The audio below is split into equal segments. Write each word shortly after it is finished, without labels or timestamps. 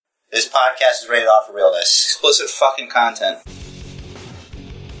This podcast is rated R for realness. Explicit fucking content.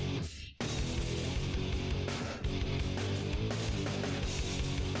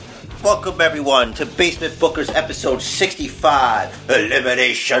 Welcome everyone to Basement Bookers episode 65,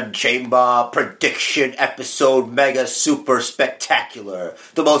 Elimination Chamber prediction episode mega super spectacular.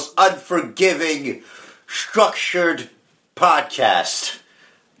 The most unforgiving, structured podcast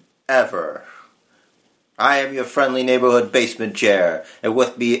ever. I am your friendly neighborhood basement chair, and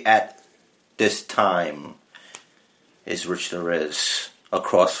with me at this time is Rich the Riz,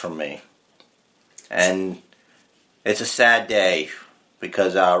 across from me. And it's a sad day.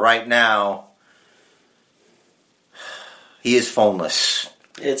 Because right now, he is phoneless.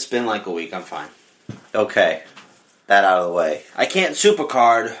 It's been like a week. I'm fine. Okay. That out of the way. I can't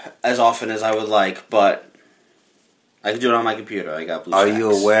supercard as often as I would like, but I can do it on my computer. I got blue Are stacks. you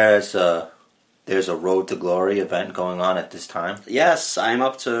aware there's a Road to Glory event going on at this time? Yes, I'm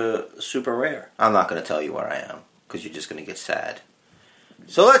up to super rare. I'm not going to tell you where I am, because you're just going to get sad.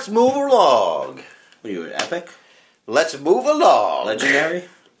 So let's move along. What are you, epic? Let's move along. Legendary?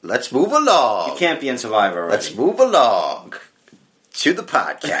 Let's move along. You can't be in Survivor already. Let's move along to the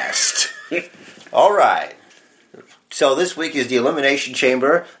podcast. All right. So this week is the Elimination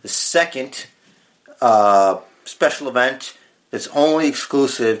Chamber, the second special event that's only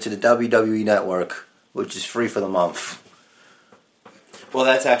exclusive to the WWE Network, which is free for the month. Well,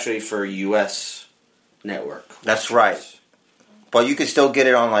 that's actually for U.S. Network. That's right. But you can still get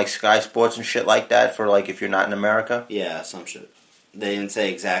it on like Sky Sports and shit like that for like if you're not in America? Yeah, some shit. They didn't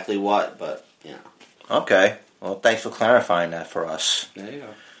say exactly what, but yeah. Okay. Well, thanks for clarifying that for us. There you go.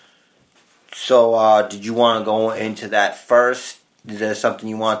 So, did you want to go into that first? Is there something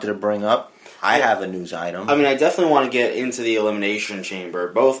you wanted to bring up? I have a news item. I mean, I definitely want to get into the Elimination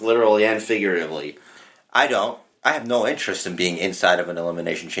Chamber, both literally and figuratively. I don't. I have no interest in being inside of an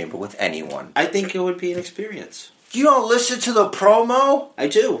Elimination Chamber with anyone. I think it would be an experience. You don't listen to the promo? I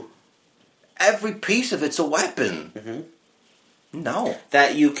do. Every piece of it's a weapon. Mm-hmm. No.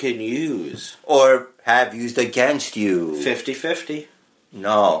 That you can use. Or have used against you. 50-50.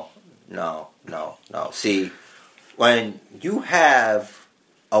 No. See, when you have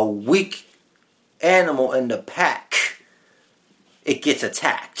a weak animal in the pack, it gets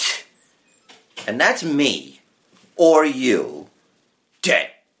attacked. And that's me. Or you.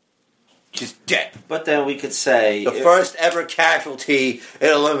 Dead. Just dead. But then we could say... The first ever casualty in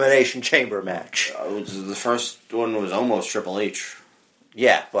an Elimination Chamber match. The first one was almost Triple H.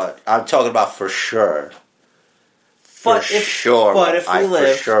 Yeah, but I'm talking about for sure. But if we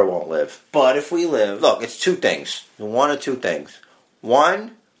live... for sure won't live. But if we live... Look, it's two things. One of two things.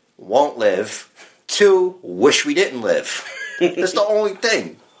 One, won't live. Two, wish we didn't live. That's the only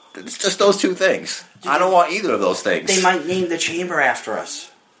thing. It's just those two things. I don't want either of those things. They might name the chamber after us.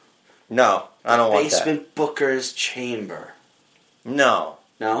 No, I don't want that. Basement Booker's Chamber. No.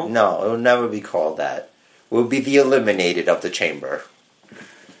 No? No, it will never be called that. We'll be the eliminated of the chamber.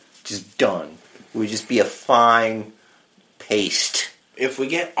 Just done. We'll just be a fine paste. If we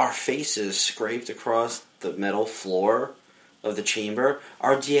get our faces scraped across the metal floor of the chamber,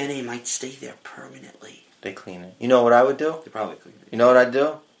 our DNA might stay there permanently. They clean it. You know what I would do? They probably clean it. You know what I'd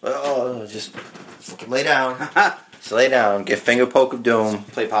do? Oh, just fucking lay down. Just lay down. Get finger poke of doom.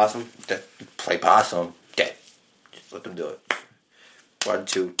 Play possum. Play possum. Dead. Just let them do it. 1,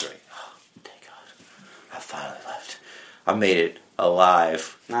 2, 3. Oh, thank God. I finally left. I made it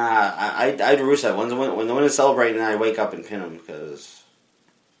alive. Nah, I'd roost that. When the one is celebrating, I wake up and pin him because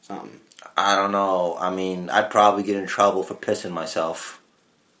something. I don't know. I mean, I'd probably get in trouble for pissing myself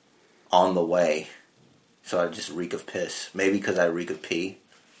on the way. So I just reek of piss. Maybe because I reek of pee.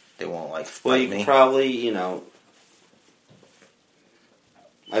 They won't like fight me. Well, you could probably,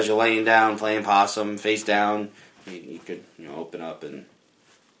 as you're laying down, playing possum, face down, you could, open up and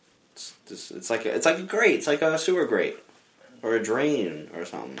it's like a grate. It's like a sewer grate or a drain or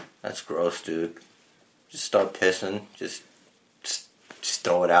something. That's gross, dude. Just start pissing. Just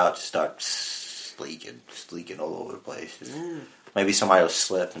throw it out. Just start leaking all over the place. Maybe somebody will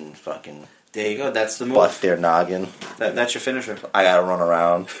slip and fucking. There you go. That's the move. Butt their noggin. That's your finisher. I gotta run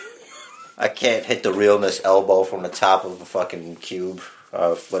around. I can't hit the realness elbow from the top of a fucking cube.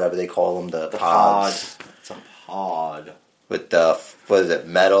 Whatever they call them, the pods. It's a pod. With the, what is it,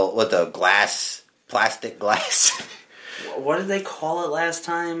 metal, with the glass, plastic glass. What did they call it last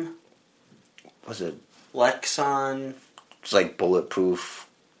time? Was it? Lexon. It's like bulletproof.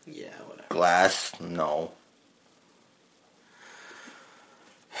 Yeah, whatever. Glass? No.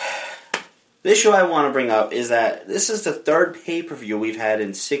 The issue I want to bring up is that this is the third pay-per-view we've had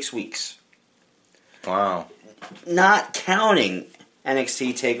in 6 weeks. Wow. Not counting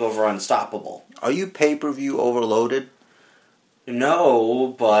NXT TakeOver Unstoppable. Are you pay-per-view overloaded?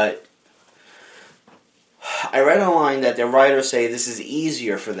 No, but I read online that their writers say this is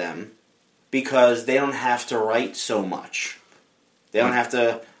easier for them because they don't have to write so much. They don't have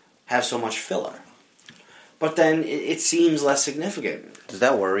to have so much filler. But then it seems less significant. Does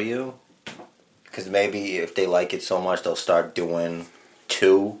that worry you? Because maybe if they like it so much, they'll start doing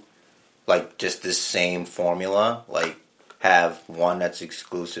 2, like just this same formula, like have one that's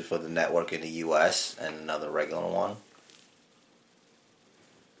exclusive for the network in the U.S. and another regular one.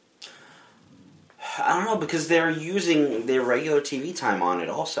 I don't know, because they're using their regular TV time on it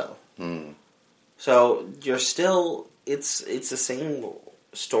also. Hmm. So you're still, it's the same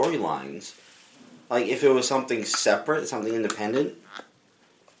storylines. Like if it was something separate, something independent,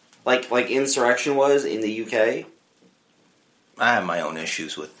 like Insurrection was in the UK. I have my own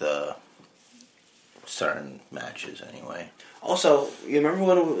issues with certain matches anyway. Also, you remember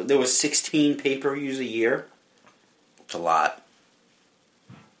when there was 16 pay-per-views a year? It's a lot.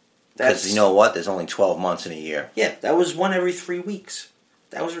 Because you know what? There's only 12 months in a year. Yeah, that was one every 3 weeks.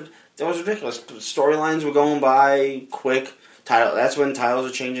 That was ridiculous. Storylines were going by quick. That's when titles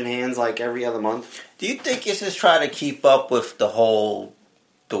are changing hands like every other month. Do you think it's just trying to keep up with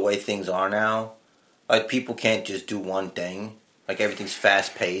the way things are now? Like, people can't just do one thing. Like, everything's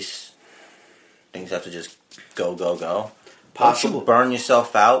fast-paced. Things have to just go, go, go. Possibly. Don't you burn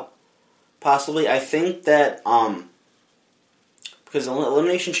yourself out? Possibly. I think that, because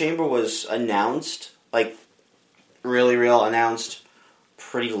Elimination Chamber was announced, like, really announced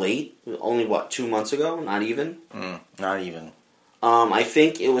pretty late. Only, 2 months ago? Not even? Not even. I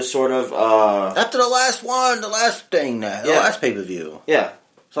think it was sort of, After the last last pay-per-view. Yeah.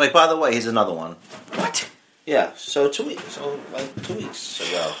 So, like, by the way, here's another one. What? Yeah, so 2 weeks. So, 2 weeks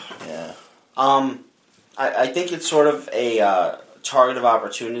ago. Yeah. I think it's sort of a target of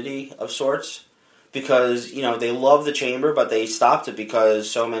opportunity of sorts, because they love the Chamber, but they stopped it because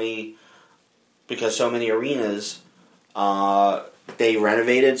so many arenas they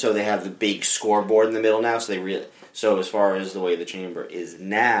renovated, so they have the big scoreboard in the middle now. So as far as the way the Chamber is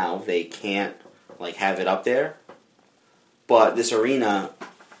now, they can't have it up there. But this arena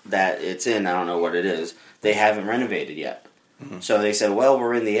that it's in, I don't know what it is, they haven't renovated yet. Mm-hmm. So they said, well,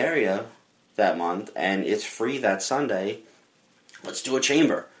 we're in the area that month, and it's free that Sunday. Let's do a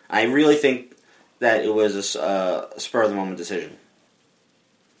Chamber. I really think that it was a spur-of-the-moment decision.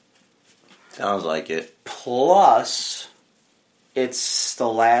 Sounds like it. Plus, it's the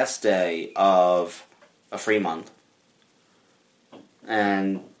last day of a free month,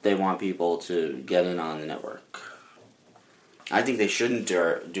 and they want people to get in on the network. I think they shouldn't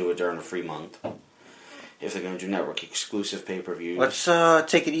do it during a free month if they're going to do network-exclusive pay-per-views. Let's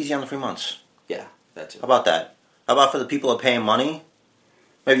take it easy on the 3 months. Yeah, that's it. How about that? How about for the people that are paying money?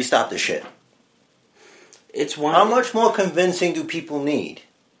 Maybe stop this shit. How much more convincing do people need?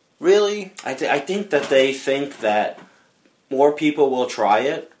 Really? I think that they think that more people will try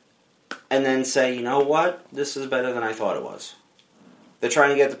it and then say, you know what? This is better than I thought it was. They're trying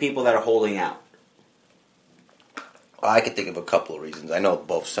to get the people that are holding out. Well, I could think of a couple of reasons. I know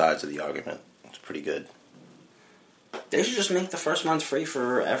both sides of the argument. It's pretty good. They should just make the first month free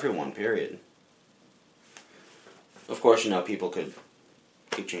for everyone, period. Of course, people could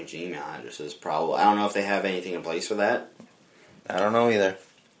keep changing email addresses, probably. I don't know if they have anything in place for that. I don't know either.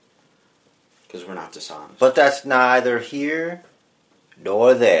 Because we're not dishonest. But that's neither here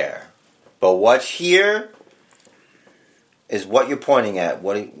nor there. But what's here is what you're pointing at.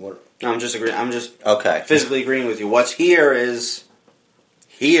 What? No, I'm just agreeing. I'm just okay. Physically agreeing with you. What's here is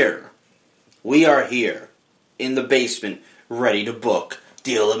here. We are here in the basement, ready to book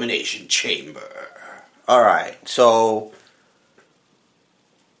the Elimination Chamber. All right, so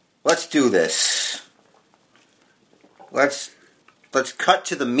let's do this. Let's cut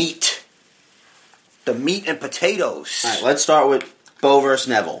to the meat. The meat and potatoes. All right, let's start with Bo versus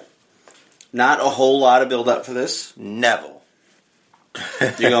Neville. Not a whole lot of build-up for this. Neville.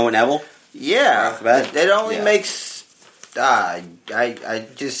 You going with Neville? Yeah. It only makes... I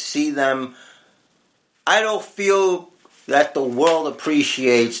just see them... I don't feel that the world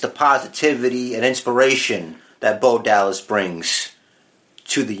appreciates the positivity and inspiration that Bo Dallas brings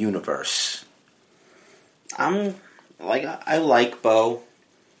to the universe. I like Bo.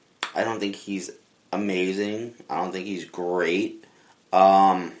 I don't think he's amazing. I don't think he's great.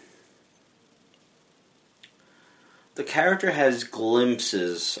 The character has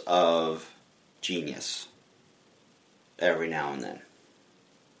glimpses of genius every now and then.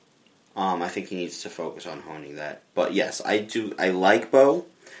 I think he needs to focus on honing that. But yes, I do. I like Bo.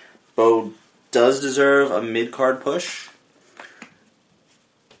 Bo does deserve a mid-card push.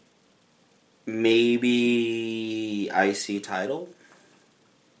 Maybe IC title?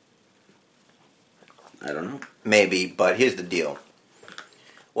 I don't know. Maybe, but here's the deal.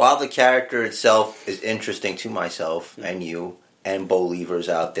 While the character itself is interesting to myself and you and believers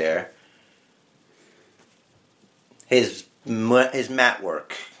out there, his mat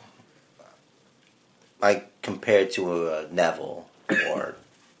work, like compared to Neville or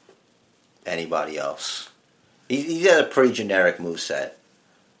anybody else, he had a pretty generic moveset.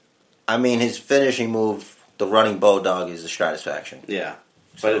 I mean, his finishing move, the running bulldog, is the Stratisfaction. Yeah,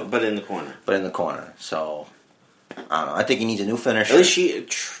 So, but in the corner. But in the corner, so I don't know. I think he needs a new finisher. At least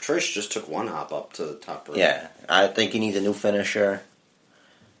Trish just took one hop up to the top rope. Yeah, I think he needs a new finisher.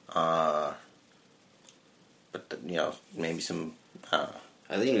 But maybe some. I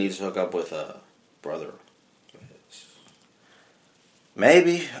think he needs to hook up with a brother.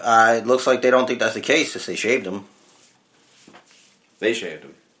 Maybe it looks like they don't think that's the case since they shaved him. They shaved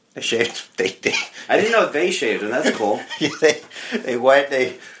him. They shaved. They I didn't know they shaved him. That's cool. Yeah, they went.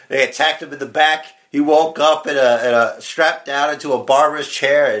 They attacked him in the back. He woke up in a strapped down into a barber's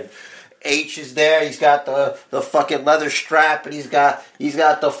chair, and H is there. He's got the fucking leather strap, and he's got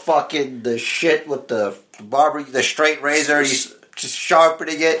the shit with the straight razor. And he's just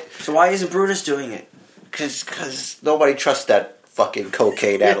sharpening it. So why isn't Brutus doing it? Because nobody trusts that fucking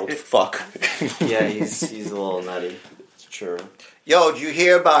cocaine-addled fuck. Yeah, he's a little nutty. It's true. Yo, did you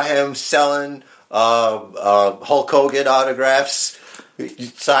hear about him selling Hulk Hogan autographs?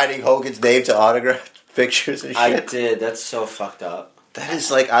 Signing Hogan's name to autograph pictures and shit? I did. That's so fucked up. That is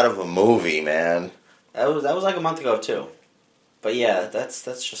like out of a movie, man. That was like a month ago, too. But yeah, that's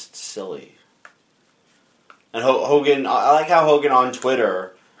just silly. And Hogan, I like how Hogan on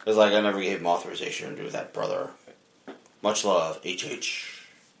Twitter is like, I never gave him authorization to do that, brother. Much love, HH.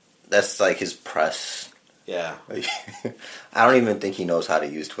 That's like his press. Yeah. I don't even think he knows how to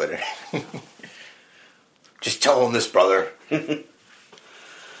use Twitter. Just tell him this, brother.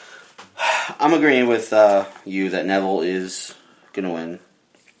 I'm agreeing with you that Neville is going to win.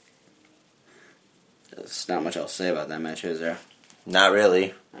 There's not much else to say about that match, is there? Not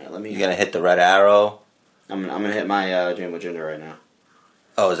really. All right, You gonna hit the red arrow? I'm gonna hit my Jambo Jinder right now.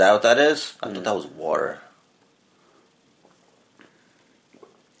 Oh, is that what that is? I thought that was water.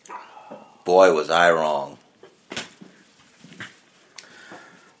 Boy, was I wrong.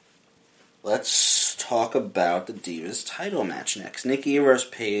 Let's talk about the Divas title match next. Nikki versus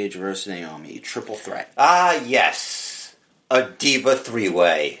Paige versus Naomi. Triple threat. Ah, yes. A Diva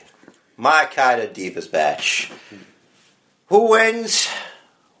three-way. My kind of Divas match. Who wins?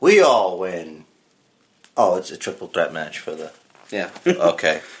 We all win. Oh, it's a triple threat match for the... Yeah.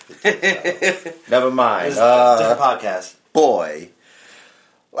 Okay. Never mind. It's a different podcast. Boy.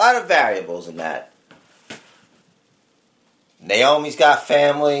 A lot of variables in that. Naomi's got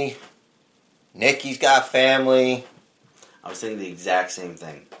family. Nikki's got family. I was thinking the exact same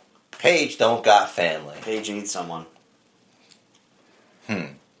thing. Paige don't got family. Paige needs someone.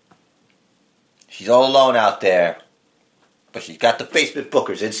 She's all alone out there. But she's got the basement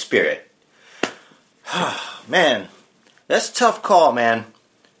bookers in spirit. Man, that's a tough call, man.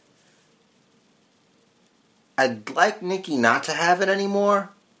 I'd like Nikki not to have it anymore,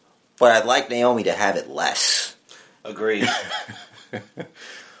 but I'd like Naomi to have it less. Agreed.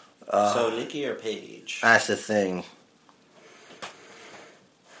 So, Nikki or Paige? That's the thing.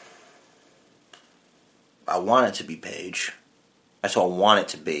 I want it to be Paige. That's what I want it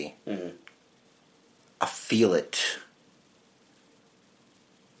to be. Mm-hmm. I feel it.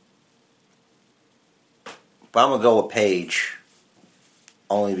 But I'm going to go with Paige.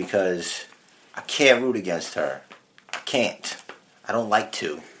 Only because I can't root against her. I can't. I don't like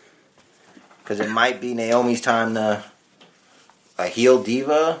to. Because it might be Naomi's time to a heel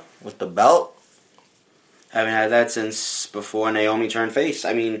diva with the belt. Haven't had that since before Naomi turned face.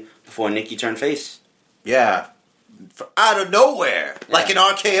 I mean, before Nikki turned face. Yeah. Out of nowhere. Yeah. Like an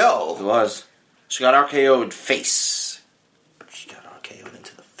RKO. It was. She got RKO'd face. She got RKO'd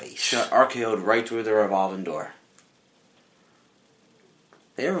into the face. She got RKO'd right through the revolving door.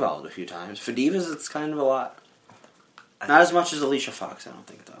 They revolved a few times. For divas, it's kind of a lot. Not as much as Alicia Fox, I don't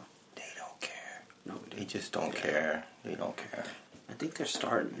think, though. They don't care. No, they just don't care. They don't care. I think they're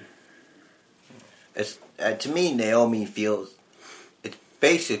starting. It's to me, Naomi feels it's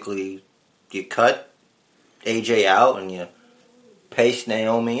basically you cut AJ out and you paste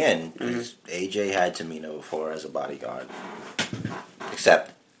Naomi in. Because AJ had Tamina before as a bodyguard.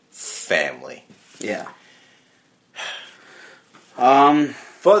 Except family. Yeah.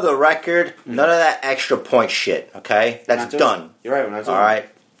 For the record, none of that extra point shit, okay? That's done. You're right, we're not doing it. Alright?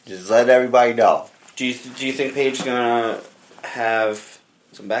 Just let everybody know. Do you think Paige's gonna have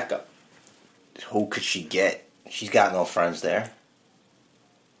some backup? Who could she get? She's got no friends there.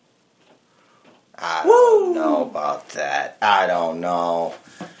 I don't know about that. I don't know.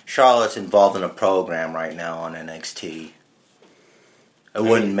 Charlotte's involved in a program right now on NXT. It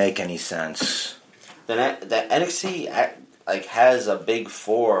wouldn't make any sense. The NXT has a big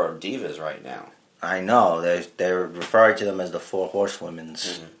 4 divas right now. I know. They're referring to them as the 4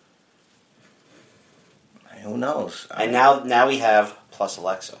 horsewomen's. Mm-hmm. Who knows? And now we have plus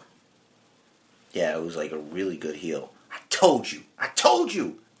Alexa. Yeah, it was like a really good heel. I told you.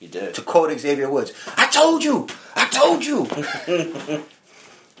 You did. To quote Xavier Woods, I told you.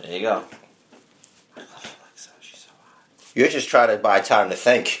 There you go. I love Alexa. She's so hot. You're just trying to buy time to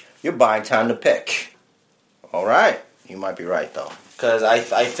think. You're buying time to pick. All right. You might be right, though. Because I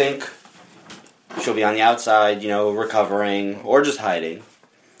think she'll be on the outside, recovering or just hiding.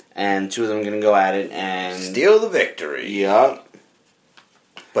 And 2 of them are going to go at it and... steal the victory. Yeah.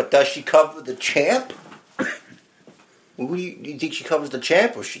 But does she cover the champ? Do you think she covers the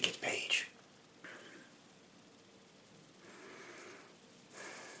champ or she gets Paige?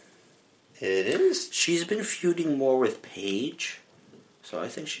 It is. She's been feuding more with Paige, so I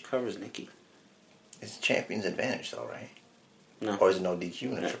think she covers Nikki. It's champion's advantage, though, right? No. Or is it no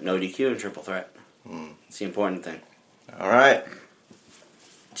DQ? No DQ and triple threat. It's the important thing. All right.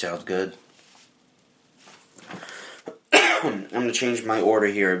 Sounds good. I'm going to change my order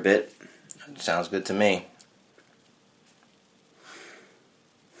here a bit. Sounds good to me.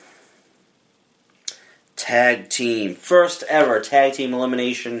 Tag team. First ever tag team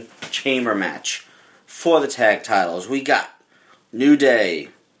elimination chamber match. For the tag titles, we got New Day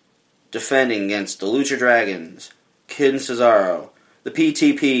defending against the Lucha Dragons, Kid and Cesaro, the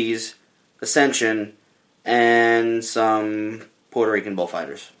PTPs, Ascension, and some Puerto Rican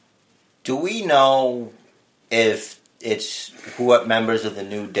bullfighters. Do we know if it's what members of the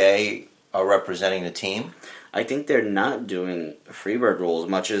New Day are representing the team? I think they're not doing Freebird rule as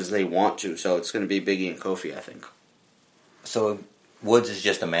much as they want to, so it's going to be Biggie and Kofi, I think. So Woods is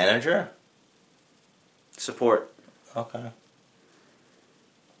just a manager? Support. Okay.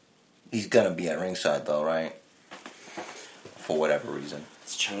 He's going to be at ringside, though, right? For whatever reason.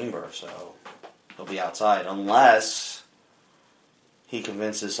 It's Chamber, so he'll be outside, unless he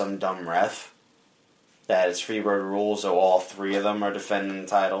convinces some dumb ref that it's Freebird rules, so all 3 of them are defending the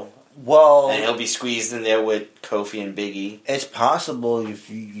title. Well, and he'll be squeezed in there with Kofi and Biggie. It's possible if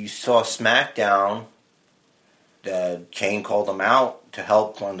you saw SmackDown that Kane called him out to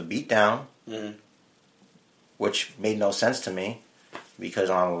help on the beatdown, which made no sense to me because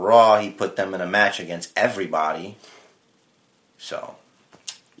on Raw he put them in a match against everybody. So,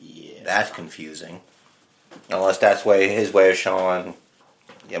 yeah, that's confusing. Unless that's his way of showing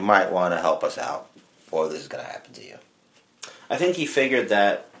you might want to help us out, or this is going to happen to you. I think he figured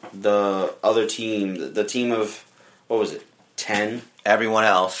that the other team, the team of, 10? Everyone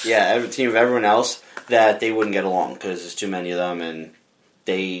else. Yeah, every team of everyone else, that they wouldn't get along because there's too many of them and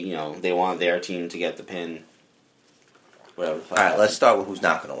they want their team to get the pin. Whatever. Alright, let's start with who's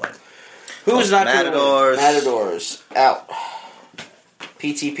not going to win. Who's not going to Matadors. win? Matadors. Out.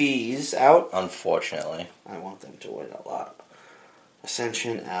 PTP's out. Unfortunately. I want them to win a lot.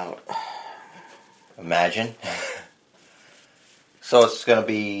 Ascension out. Imagine. So it's going to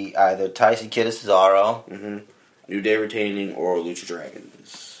be either Tyson Kidd or Cesaro. New Day retaining or Lucha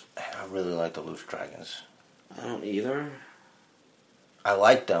Dragons. I really like the Lucha Dragons. I don't either. I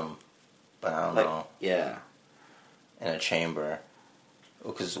like them, but I don't know. Yeah. In a chamber.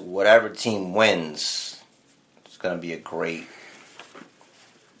 Because whatever team wins, it's going to be a great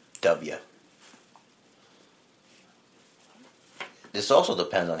W. This also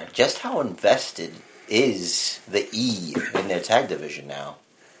depends on just how invested is the E in their tag division now.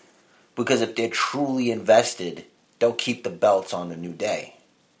 Because if they're truly invested, they'll keep the belts on the New Day.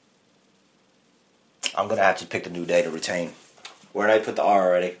 I'm going to have to pick the New Day to retain. Where did I put the R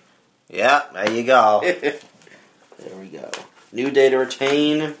already? Yeah, there you go. There we go. New Day to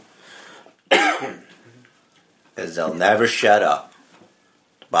retain. Because they'll never shut up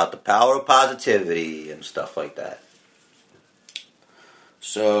about the power of positivity and stuff like that.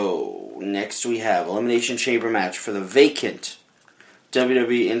 So, next we have Elimination Chamber match for the vacant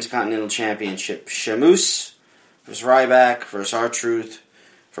WWE Intercontinental Championship. Sheamus versus Ryback versus R-Truth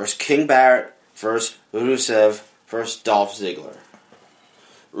versus King Barrett versus Rusev versus Dolph Ziggler.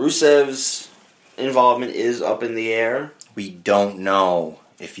 Rusev's involvement is up in the air. We don't know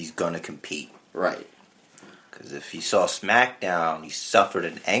if he's going to compete. Right. Because if you saw SmackDown, he suffered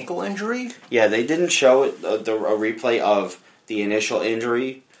an ankle injury. Yeah, they didn't show it, a replay of the initial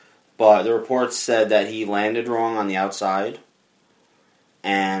injury, but the reports said that he landed wrong on the outside,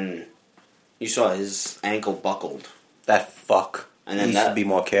 and You saw his ankle buckled. That fuck. And then he needs to be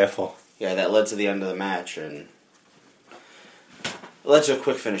more careful. Yeah, that led to the end of the match, and led to a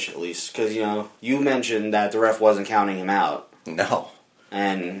quick finish at least. Because, you mentioned that the ref wasn't counting him out. No.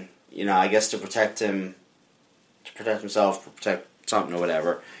 And, I guess to protect himself, to protect something or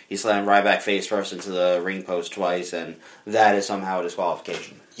whatever, he slammed Ryback face first into the ring post twice, and that is somehow a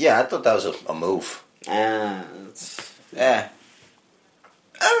disqualification. Yeah, I thought that was a move. Yeah.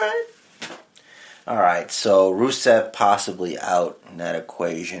 Alright, so Rusev possibly out in that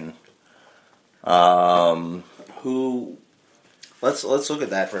equation. Who... Let's look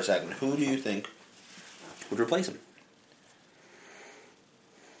at that for a second. Who do you think would replace him?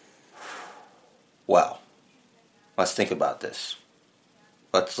 Well, let's think about this.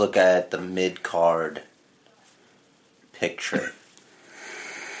 Let's look at the mid-card picture.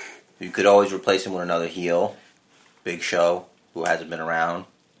 You could always replace him with another heel. Big Show, who hasn't been around.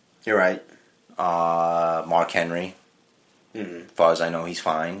 You're right. Mark Henry. Mm-hmm. As far as I know, he's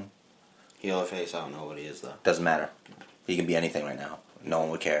fine. Heel or face, I don't know what he is, though. Doesn't matter. He can be anything right now. No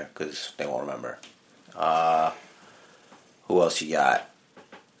one would care, because they won't remember. Who else you got?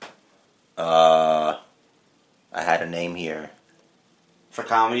 I had a name here. For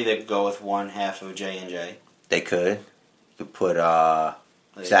comedy, they could go with one half of J&J. They could. You could put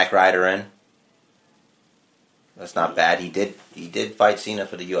Zack Ryder in. That's not bad. He did fight Cena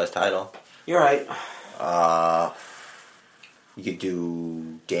for the U.S. title. You're right. You could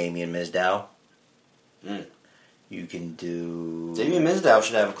do Damien Mizdow. Mm. You can do... Damien Mizdow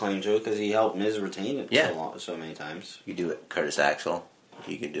should have a claim to it because he helped Miz retain it so many times. You do it. Curtis Axel.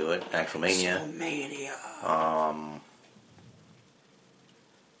 You could do it. Axelmania.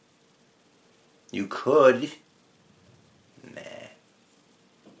 You could... Nah.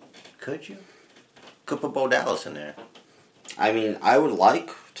 Could you? Could put Bo Dallas in there. I mean, I would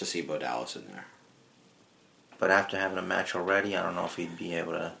like to see Bo Dallas in there. But after having a match already, I don't know if he'd be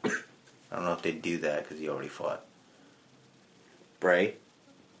able to... I don't know if they'd do that because he already fought. Bray?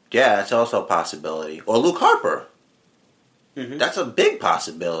 Yeah, that's also a possibility. Or Luke Harper. Mm-hmm. That's a big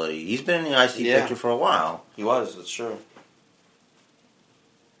possibility. He's been in the IC picture for a while. He was, that's true.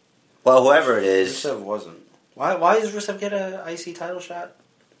 Well, whoever it is... Rusev wasn't. Why does Rusev get an IC title shot?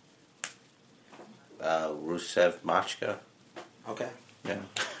 Rusev Machka. Okay. Yeah.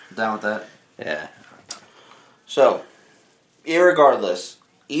 Down with that. Yeah. So, irregardless,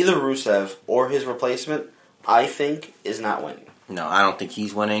 either Rusev or his replacement, I think, is not winning. No, I don't think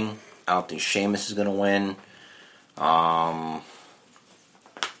he's winning. I don't think Sheamus is going to win. I'd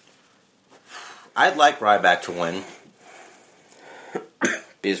like Ryback to win.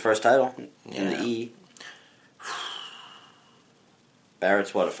 Be his first title in the E.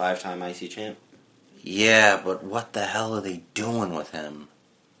 Barrett's, what, a 5-time IC champ? Yeah, but what the hell are they doing with him?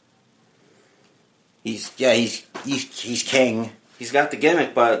 He's king. He's got the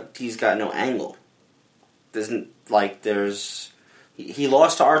gimmick, but he's got no angle. He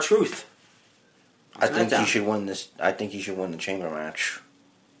lost to R-Truth. I think he should win this. I think he should win the chamber match.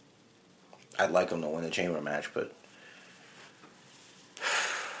 I'd like him to win the chamber match, but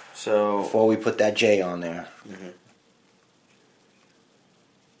so before we put that J on there,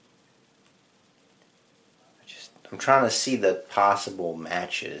 I'm trying to see the possible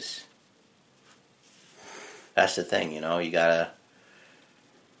matches. That's the thing, you gotta...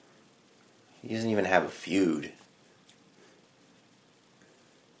 He doesn't even have a feud.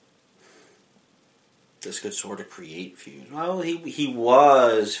 This could sort of create feud. Well, he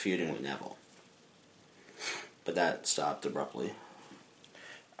was feuding with Neville. But that stopped abruptly.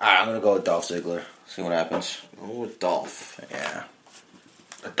 Alright, I'm gonna go with Dolph Ziggler. See what happens. Oh, with Dolph. Yeah.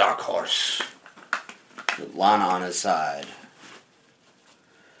 The dark horse. With Lana on his side.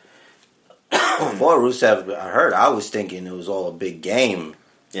 Before Rusev got hurt, I was thinking it was all a big game.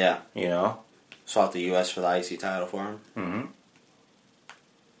 Yeah. Sought the U.S. for the IC title for him. Mm-hmm.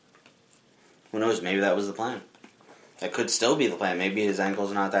 Who knows? Maybe that was the plan. That could still be the plan. Maybe his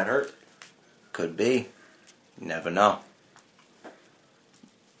ankle's not that hurt. Could be. You never know.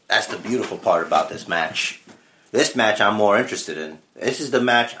 That's the beautiful part about this match. This match I'm more interested in. This is the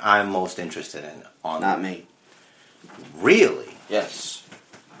match I'm most interested in. Not me. Really? Yes.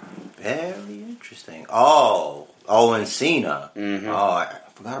 Very interesting. Oh, and Cena. Mm-hmm. Oh, I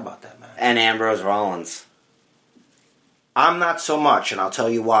forgot about that match. And Ambrose Rollins. I'm not so much, and I'll tell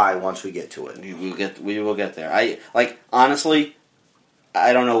you why once we get to it. We will get there. Honestly,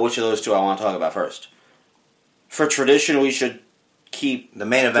 I don't know which of those two I want to talk about first. For tradition, we should keep the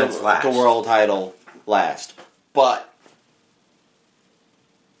main events last. The world title last. But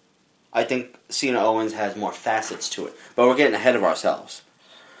I think Cena Owens has more facets to it. But we're getting ahead of ourselves.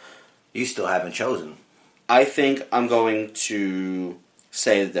 You still haven't chosen. I think I'm going to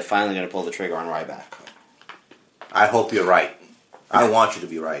say that they're finally going to pull the trigger on Ryback. I hope you're right. I want you to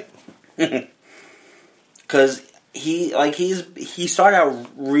be right. Because he started out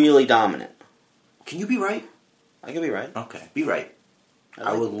really dominant. Can you be right? I can be right. Okay, be right.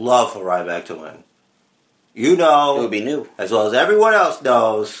 I Like would love for Ryback to win. You know, it would be new. as well as everyone else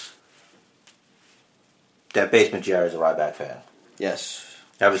knows, that Basement Jerry is a Ryback fan. Yes.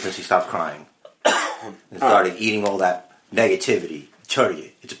 Ever since he stopped crying and started eating all that negativity, turning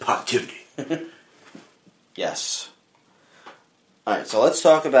it into positivity. Yes. All right, so let's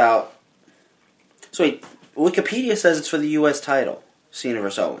talk about. So wait, Wikipedia says it's for the U.S. title, Cena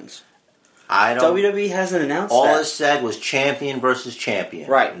vs. Owens. I don't. WWE hasn't announced All that. it said was champion versus champion.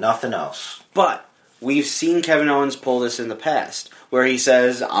 Right. Nothing else. But we've seen Kevin Owens pull this in the past, where he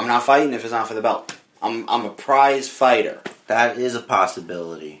says, "I'm not fighting if it's not for the belt. I'm a prize fighter." That is a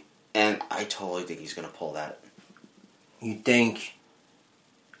possibility. And I totally think he's going to pull that. You think...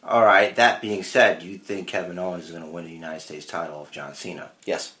 Alright, that being said, you think Kevin Owens is going to win the United States title of John Cena?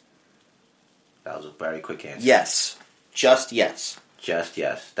 Yes. That was a very quick answer. Yes. Just yes. Just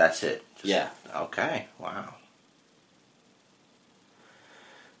yes. That's it. Yeah. Okay. Wow.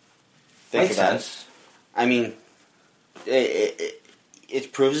 Makes sense. I mean,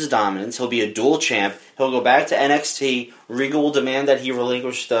 it proves his dominance. He'll be a dual champ. He'll go back to NXT. Regal will demand that he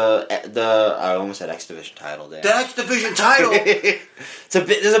relinquish the I almost said X Division title there. The X Division title?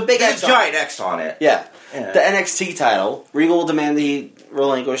 There's a big There's X a giant X on it. Yeah. Yeah. The NXT title. Regal will demand that he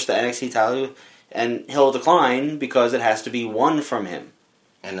relinquish the NXT title, and he'll decline because it has to be won from him.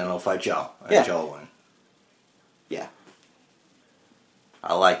 And then he'll fight Joe. And Yeah. Joe will win. Yeah.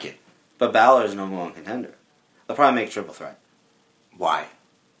 I like it. But Balor's number one contender. They'll probably make triple threat. Why?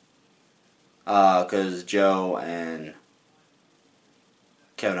 Because Joe and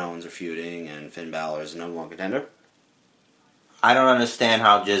Kevin Owens are feuding, and Finn Balor is the number one contender. I don't understand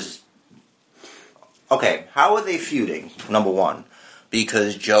how just... Okay, how are they feuding, number one?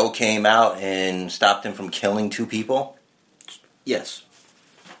 Because Joe came out and stopped him from killing two people? Yes.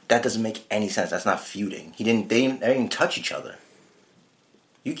 That doesn't make any sense. That's not feuding. They didn't touch each other.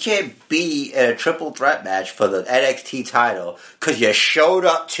 You can't be in a triple threat match for the NXT title because you showed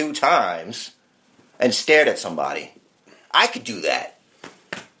up 2 times and stared at somebody. I could do that.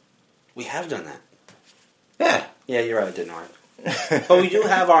 We have done that. Yeah. Yeah, you're right, it didn't work. But we do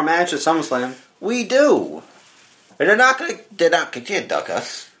have our match at SummerSlam. We do. And they're not gonna duck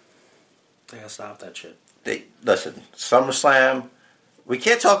us. They gotta stop that shit. Listen, SummerSlam, we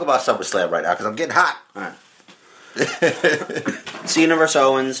can't talk about SummerSlam right now because I'm getting hot. Alright. Cena vs.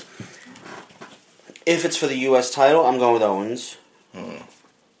 Owens. If it's for the U.S. title, I'm going with Owens.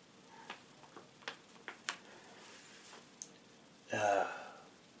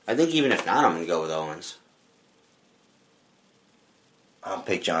 I think even if not, I'm going to go with Owens. I'll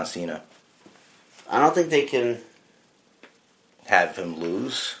pick John Cena. I don't think they can... Have him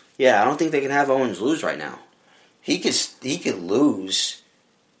lose. Yeah, I don't think they can have Owens lose right now. He could lose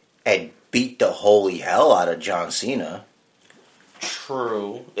and beat the holy hell out of John Cena.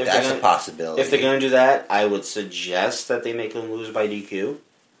 True. That's a possibility. If they're going to do that, I would suggest that they make him lose by DQ.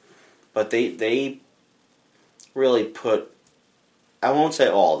 But they really put... I won't say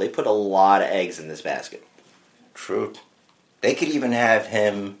all. They put a lot of eggs in this basket. True. They could even have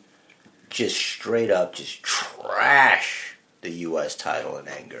him just straight up just trash the U.S. title in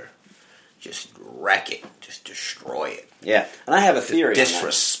anger. Just wreck it. Just destroy it. Yeah. And I have a theory.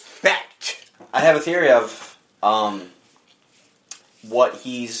 Disrespect. I have a theory of what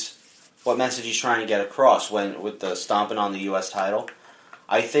message he's trying to get across with the stomping on the U.S. title.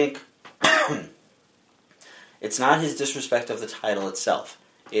 I think it's not his disrespect of the title itself.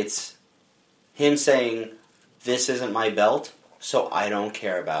 It's him saying, "This isn't my belt, so I don't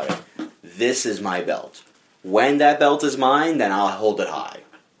care about it. This is my belt. When that belt is mine, then I'll hold it high."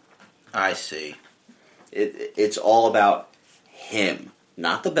 I see. It's all about him,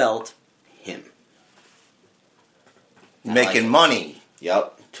 not the belt. Him Making money.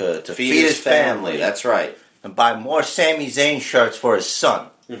 Yep. To feed his family. That's right. And buy more Sami Zayn shirts for his son.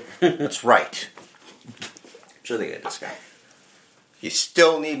 That's right. I'm sure they get a discount. You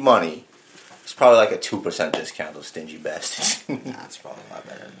still need money. It's probably like a 2% discount, those stingy bastards. That's probably a lot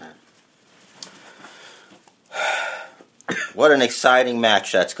better than that. What an exciting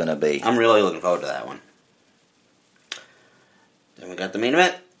match that's going to be. I'm really looking forward to that one. Then we got the main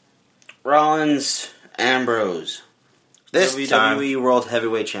event. Rollins, Ambrose. This WWE time, World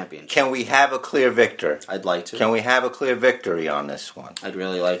Heavyweight Championship. can we have a clear victor? I'd like to. Can we have a clear victory on this one? I'd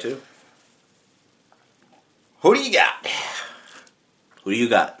really like to. Who do you got? Who do you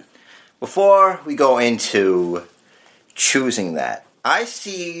got? Before we go into choosing that, I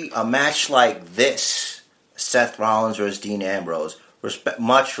see a match like this, Seth Rollins versus Dean Ambrose,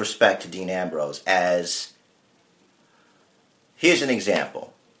 much respect to Dean Ambrose, as, here's an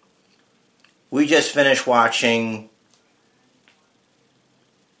example. We just finished watching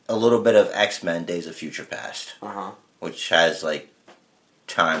a little bit of X-Men Days of Future Past, which has, like,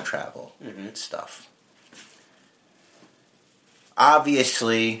 time travel and stuff.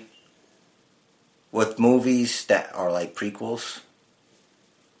 Obviously, with movies that are like prequels,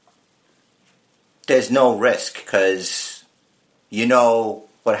 there's no risk because you know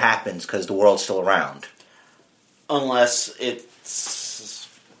what happens because the world's still around. Unless it's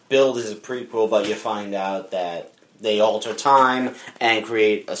billed as a prequel, but you find out that they alter time and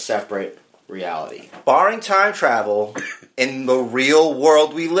create a separate reality. Barring time travel, in the real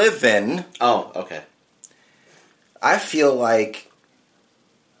world we live in... Oh, okay. I feel like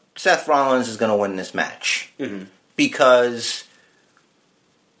Seth Rollins is going to win this match. Mm-hmm. Because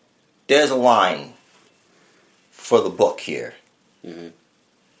there's a line for the book here. Mm-hmm.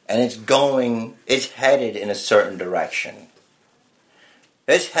 And it's headed in a certain direction.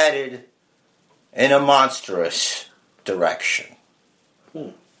 It's headed in a monstrous direction.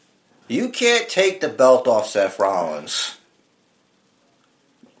 You can't take the belt off Seth Rollins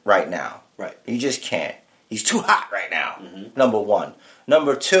right now. Right. You just can't. He's too hot right now, number one.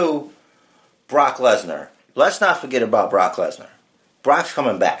 Number two, Brock Lesnar. Let's not forget about Brock Lesnar. Brock's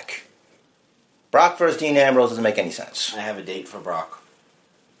coming back. Brock versus Dean Ambrose doesn't make any sense. I have a date for Brock,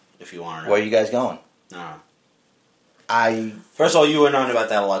 if you want to know. Where are you guys going? No. First of all, you went on about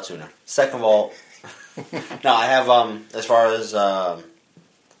that a lot sooner. Second of all, no, I have, as far as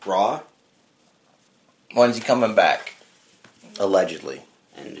Raw. When's he coming back? Allegedly.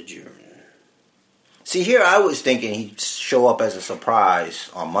 End of June. See, here I was thinking he'd show up as a surprise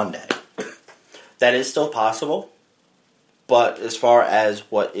on Monday. That is still possible. But as far as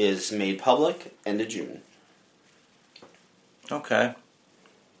what is made public, end of June. Okay.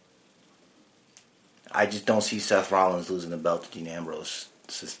 I just don't see Seth Rollins losing the belt to Dean Ambrose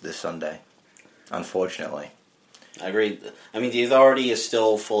this Sunday. Unfortunately. I agree. I mean, the authority is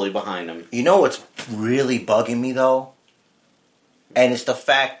still fully behind him. You know what's really bugging me, though? And it's the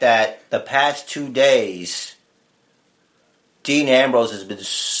fact that the past 2 days, Dean Ambrose has been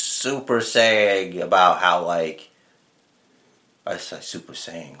super saying about how, like, I say super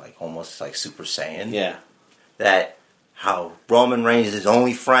saying, like, almost like Super Saiyan. Yeah. That how Roman Reigns is his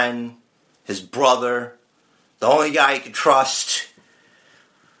only friend, his brother, the only guy he can trust.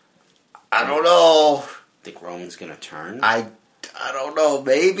 I don't know. Think Roman's gonna turn? I don't know.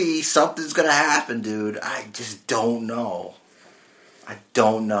 Maybe something's gonna happen, dude. I just don't know. I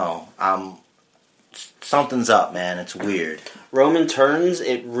don't know. Something's up, man. It's weird. Roman turns,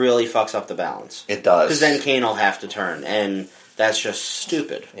 it really fucks up the balance. It does. Because then Kane will have to turn, and that's just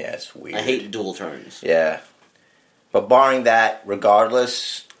stupid. Yeah, it's weird. I hate dual turns. Yeah. But barring that,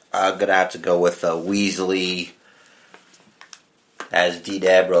 regardless, I'm going to have to go with Weasley, as Dean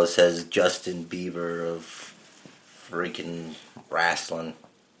Ambrose says, Justin Bieber of freaking wrestling.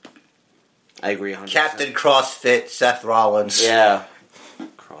 I agree 100%. Captain CrossFit, Seth Rollins. Yeah.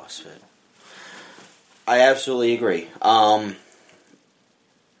 CrossFit. I absolutely agree.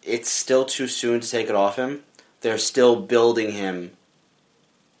 It's still too soon to take it off him. They're still building him.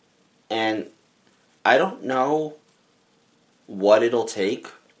 And I don't know what it'll take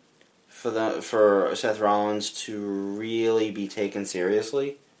for Seth Rollins to really be taken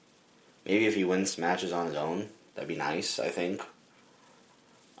seriously. Maybe if he wins matches on his own, that'd be nice, I think.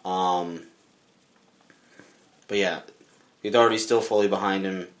 But yeah, the authority's still fully behind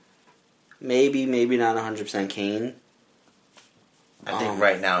him. Maybe not 100% Kane. I think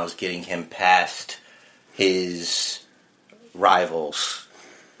right now is getting him past his rivals.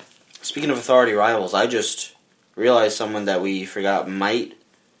 Speaking of authority rivals, I just realized someone that we forgot might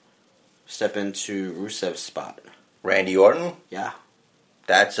step into Rusev's spot. Randy Orton? Yeah.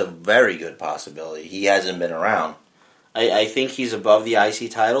 That's a very good possibility. He hasn't been around. I think he's above the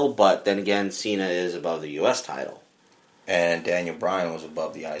IC title, but then again, Cena is above the US title. And Daniel Bryan was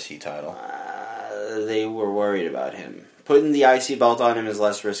above the IC title. They were worried about him. Putting the IC belt on him is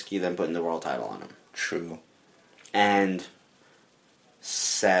less risky than putting the world title on him. True. And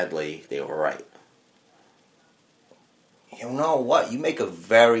sadly, they were right. You know what? You make a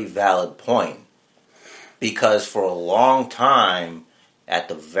very valid point. Because for a long time, at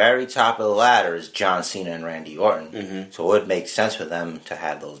the very top of the ladder is John Cena and Randy Orton. Mm-hmm. So it would make sense for them to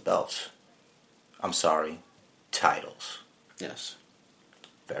have those belts. I'm sorry. Titles. Yes.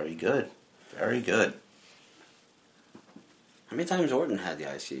 Very good. Very good. How many times Orton had the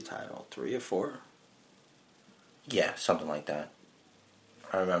IC title? 3 or 4? Yeah, something like that.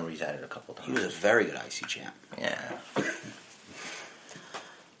 I remember he's had it a couple times. He was a very good IC champ. Yeah.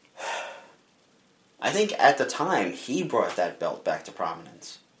 I think at the time, he brought that belt back to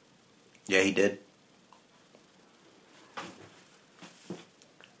prominence. Yeah, he did.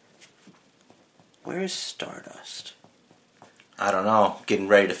 Where's Stardust? I don't know. Getting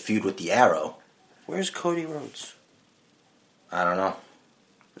ready to feud with the Arrow. Where's Cody Rhodes? I don't know.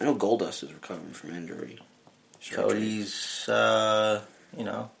 I know Goldust is recovering from injury. Cody's, jobbers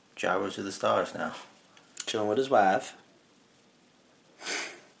to the stars now. Chilling with his wife.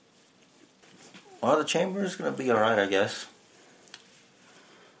 Well, the Chamber is going to be alright, I guess.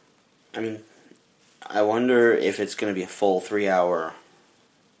 I mean, I wonder if it's going to be a full 3-hour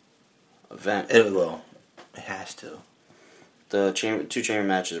event. It will. It has to. The 2 chamber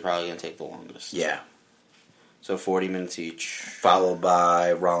matches are probably going to take the longest. Yeah. So 40 minutes each. Followed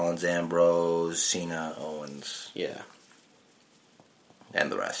by Rollins, Ambrose, Cena, Owens. Yeah.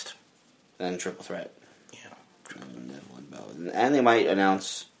 And the rest. Then triple threat. Yeah. And they might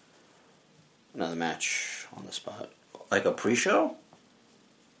announce another match on the spot. Like a pre-show?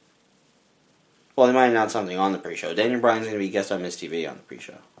 Well, they might announce something on the pre-show. Daniel Bryan's going to be guest on Miz TV on the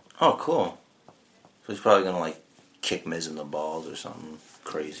pre-show. Oh, cool. So he's probably going to, kick Miz in the balls or something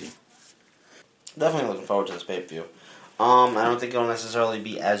crazy. Definitely looking forward to this pay-per-view. I don't think it'll necessarily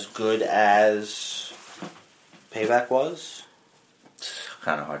be as good as Payback was. It's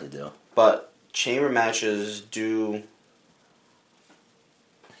kind of hard to do. But chamber matches do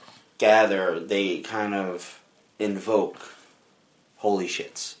gather. They kind of invoke holy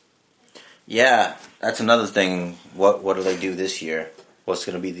shits. Yeah, that's another thing. What do they do this year? What's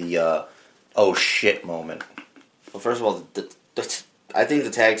going to be the oh shit moment? Well, first of all, I think the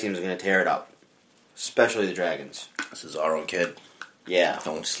tag teams are going to tear it up. Especially the Dragons. This is our own kid. Yeah.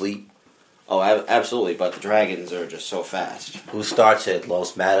 Don't sleep. Oh, absolutely, but the Dragons are just so fast. Who starts it?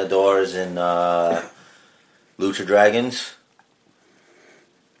 Los Matadors and Lucha Dragons?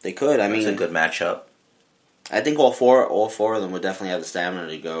 They could. I mean, it's a good matchup. I think all four of them would definitely have the stamina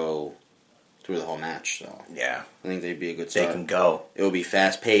to go through the whole match. So yeah, I think they'd be a good start. They can go. It would be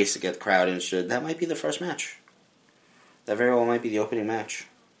fast paced to get the crowd interested. That might be the first match. That very well might be the opening match.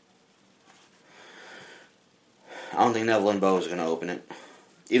 I don't think Neville and Bo is going to open it.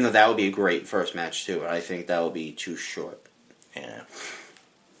 Even though that would be a great first match, too. I think that would be too short. Yeah.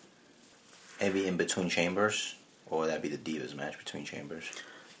 Maybe in between chambers? Or would that be the Divas match between chambers?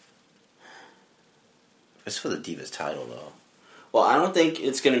 It's for the Divas title, though. Well, I don't think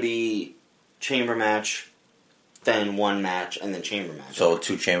it's going to be chamber match, then one match, and then chamber match. So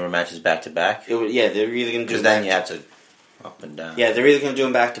 2 chamber matches back to back? Yeah, they're either going to do... Because then you have to up and down. Yeah, they're either going to do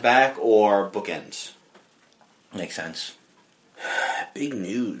them back to back or bookends. Makes sense. Big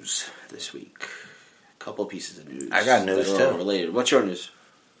news this week. A couple pieces of news. I got news too. Related. What's your news?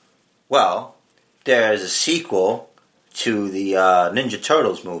 Well, there's a sequel to the Ninja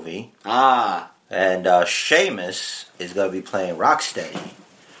Turtles movie. Ah. And Sheamus is going to be playing Rocksteady.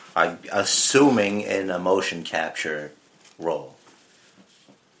 I'm assuming in a motion capture role.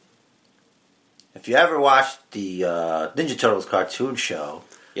 If you ever watched the Ninja Turtles cartoon show...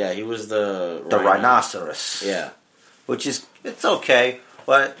 Yeah, he was the rhinoceros. Yeah. Which is, it's okay,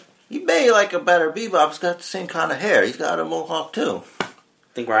 but he made like a better Bebop. He's got the same kind of hair. He's got a mohawk too. I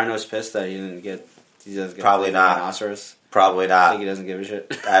think Rhino's pissed that he doesn't get Probably not. Rhinoceros. Probably not. I think he doesn't give a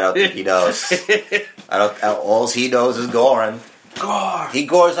shit. I don't think he knows. All he knows is goring. Gore. He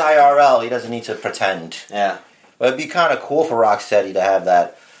gores IRL. He doesn't need to pretend. Yeah. But it'd be kind of cool for Rocksteady to have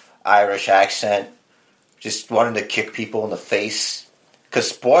that Irish accent. Just wanting to kick people in the face. Because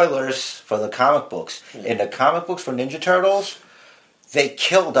spoilers for the comic books. Mm-hmm. In the comic books for Ninja Turtles, they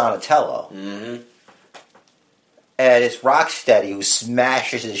kill Donatello. Mm-hmm. And it's Rocksteady who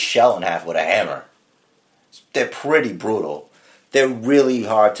smashes his shell in half with a hammer. They're pretty brutal. They're really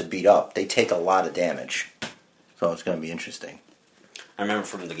hard to beat up. They take a lot of damage. So it's going to be interesting. I remember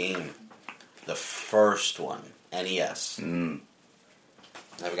from the game, the first one, NES. Never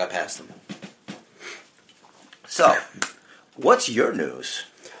got past them. So... what's your news?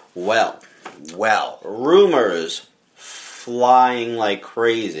 Well, rumors flying like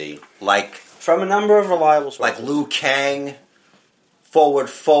crazy. Like from a number of reliable sources. Like Liu Kang,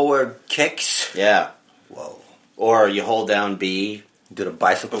 forward kicks. Yeah. Whoa. Or you hold down B. Do the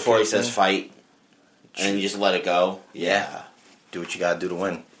bicycle before he says fight, and then you just let it go. Yeah. Do what you gotta do to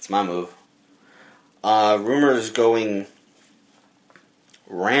win. It's my move. Rumors going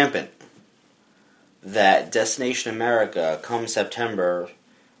rampant that Destination America, come September,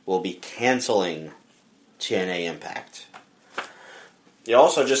 will be canceling TNA Impact. It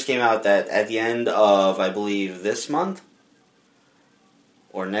also just came out that at the end of, I believe, this month,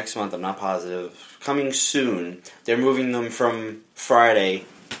 or next month, I'm not positive, coming soon, they're moving them from Friday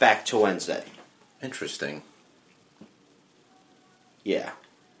back to Wednesday. Interesting. Yeah.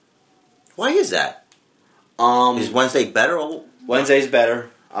 Why is that? Is Wednesday better? Or... Wednesday's better.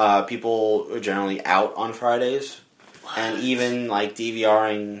 People are generally out on Fridays. What? And even, like,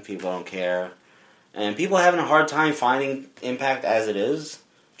 DVRing, people don't care. And people are having a hard time finding Impact as it is.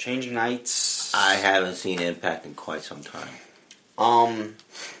 Changing nights. I haven't seen Impact in quite some time.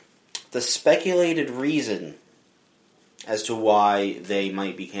 The speculated reason as to why they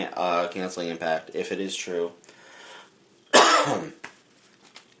might be canceling Impact, if it is true,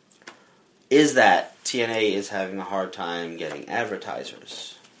 is that TNA is having a hard time getting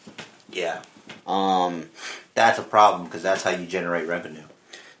advertisers. Yeah. That's a problem, because that's how you generate revenue.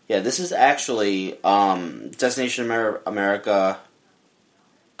 Yeah, this is actually Destination America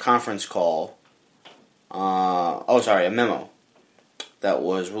conference call. A memo that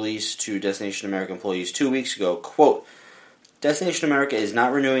was released to Destination America employees 2 weeks ago. Quote, Destination America is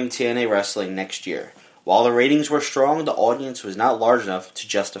not renewing TNA Wrestling next year. While the ratings were strong, the audience was not large enough to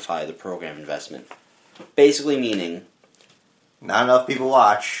justify the program investment. Basically meaning... Not enough people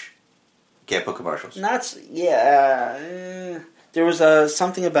watch. Can't put commercials. There was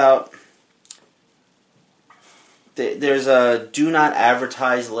something about... There's a do not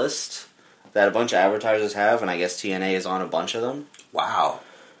advertise list that a bunch of advertisers have, and I guess TNA is on a bunch of them. Wow.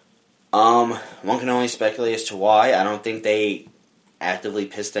 One can only speculate as to why. I don't think they actively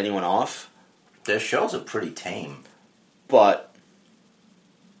pissed anyone off. Their shows are pretty tame. But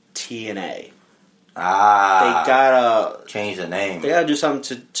TNA. They gotta change the name. They gotta do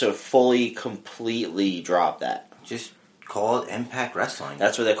something to fully, completely drop that. Just call it Impact Wrestling.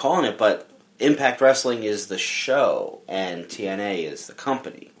 That's what they're calling it, but Impact Wrestling is the show, and TNA is the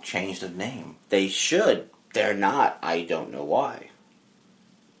company. Change the name. They should. They're not. I don't know why.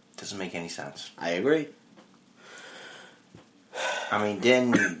 Doesn't make any sense. I agree. I mean,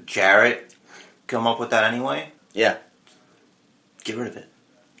 didn't Jarrett come up with that anyway? Yeah. Get rid of it.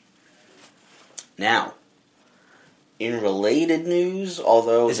 Now, in related news,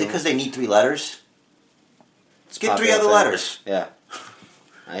 although... Is it because they need 3 letters? Let's get 3 other letters. Yeah.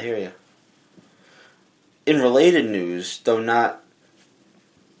 I hear you. In related news, though not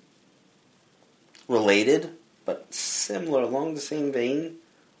related, but similar along the same vein,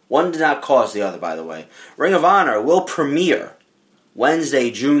 one did not cause the other, by the way. Ring of Honor will premiere Wednesday,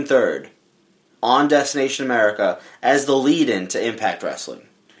 June 3rd on Destination America as the lead-in to Impact Wrestling.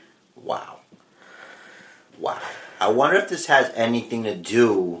 Wow. I wonder if this has anything to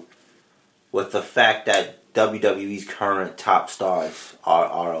do with the fact that WWE's current top stars are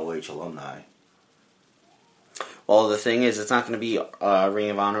ROH alumni. Well, the thing is, it's not going to be Ring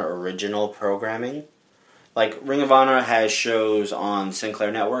of Honor original programming. Like, Ring of Honor has shows on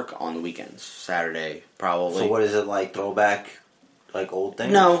Sinclair Network on the weekends. Saturday, probably. So what is it, like throwback, like old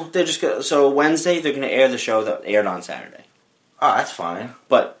things? No, they're just going to... So Wednesday, they're going to air the show that aired on Saturday. Oh, that's fine.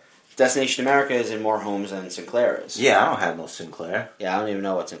 But Destination America is in more homes than Sinclair is. Yeah, I don't have no Sinclair. Yeah, I don't even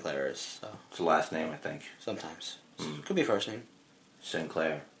know what Sinclair is. So. It's the last name, I think. Sometimes. Could be first name.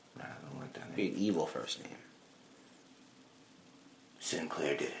 Sinclair. Nah, I don't like that name. Be an evil first name.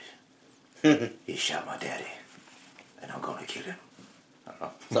 Sinclair did it. He shot my daddy. And I'm gonna kill him. I don't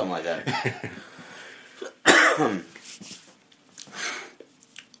know. Something like that.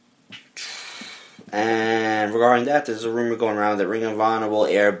 And regarding that, there's a rumor going around that Ring of Honor will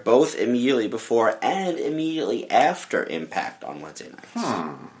air both immediately before and immediately after Impact on Wednesday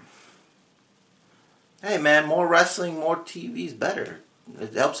nights. Hey man, more wrestling, more TV's better.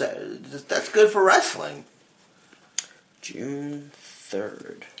 It helps. That's good for wrestling. June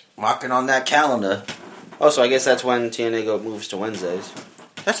 3rd. Marking on that calendar. Oh, so I guess that's when TNA moves to Wednesdays.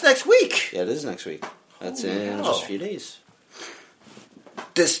 That's next week. Yeah, it is next week. That's in just a few days.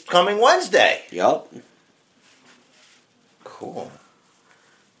 This coming Wednesday. Yup. Cool.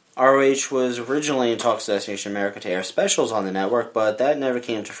 ROH was originally in talks with Destination America to air specials on the network, but that never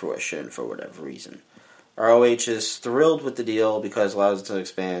came to fruition for whatever reason. ROH is thrilled with the deal because it allows it to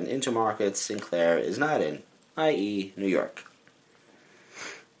expand into markets Sinclair is not in, i.e. New York.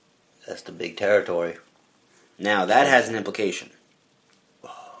 That's the big territory. Now, that has an implication.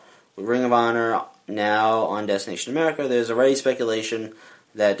 With Ring of Honor now on Destination America, there's already speculation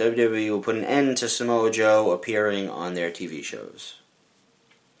that WWE will put an end to Samoa Joe appearing on their TV shows.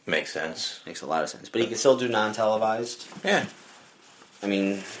 Makes sense. Makes a lot of sense. But he can still do non-televised. Yeah. I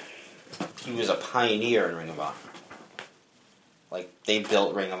mean, he was a pioneer in Ring of Honor. Like, they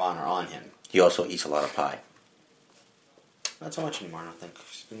built Ring of Honor on him. He also eats a lot of pie. Not so much anymore, I don't think.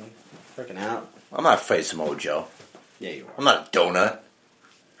 He's been freaking out. I'm not afraid of Samoa Joe. Yeah, you are. I'm not a donut.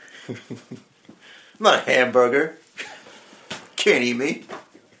 I'm not a hamburger. Can't eat me.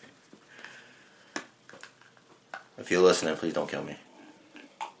 If you're listening, please don't kill me.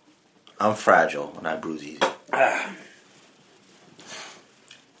 I'm fragile and I bruise easy.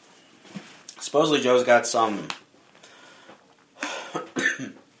 Supposedly Joe's got some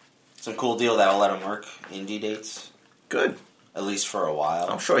cool deal that will let him work indie dates. Good. At least for a while.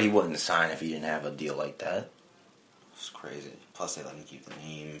 I'm sure he wouldn't sign if he didn't have a deal like that. It's crazy. Plus they let him keep the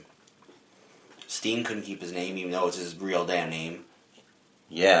name. Steen couldn't keep his name even though it's his real damn name.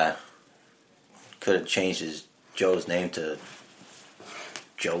 Yeah. Could have changed Joe's name to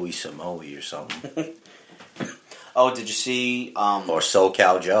Joey Samoa or something. Oh, did you see... or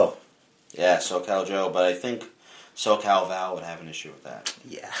SoCal Joe. Yeah, SoCal Joe, but I think SoCal Val would have an issue with that.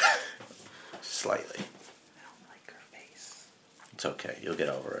 Yeah. Slightly. I don't like her face. It's okay. You'll get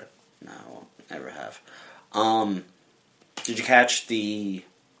over it. No, I won't. Never have. Did you catch the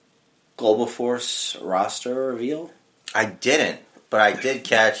Global Force roster reveal? I didn't, but I did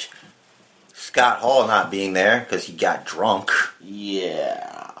catch Scott Hall not being there because he got drunk.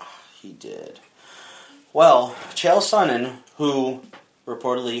 Yeah, he did. Well, Chael Sonnen, who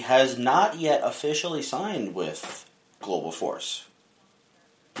reportedly has not yet officially signed with Global Force.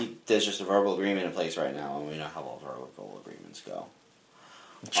 There's just a verbal agreement in place right now, and we know how all verbal agreements go.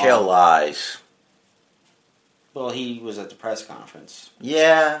 Chael lies. Well, he was at the press conference.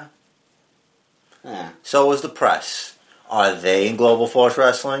 Yeah. Eh, So was the press. Are they in Global Force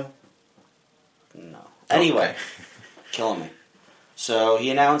Wrestling? no. Anyway, Okay. killing me. So he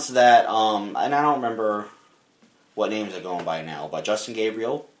announced that, and I don't remember what names are going by now, but Justin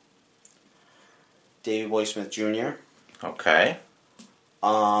Gabriel, Davey Boy Smith Jr., Okay.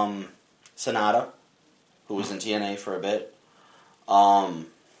 Sonata, who was in TNA for a bit,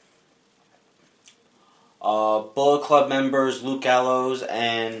 Bullet Club members Luke Gallows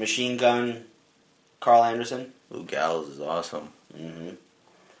and Machine Gun Carl Anderson. Luke Gallows is awesome. Mm-hmm.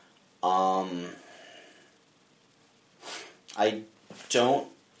 I don't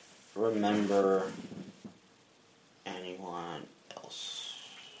remember anyone else.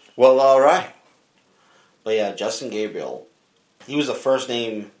 Well, all right. But yeah, Justin Gabriel. He was the first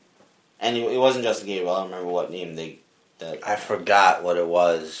name, and it wasn't Justin Gabriel. I don't remember what name I forgot what it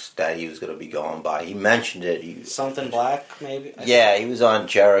was that he was going to be going by. He mentioned it. Something Black, maybe? Yeah, he was on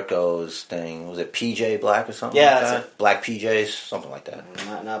Jericho's thing. Was it PJ Black or something Yeah, like that's that? it. Black PJs, something like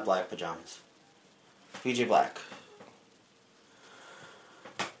that. Not Black Pajamas. PJ Black.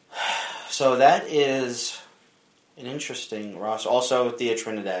 So that is an interesting roster. Also, Thea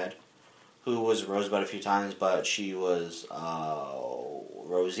Trinidad, who was Rosebud a few times, but she was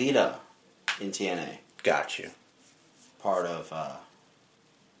Rosita in TNA. Got you. Part of,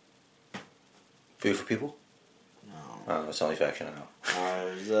 Beautiful People? no. Oh, that's the only faction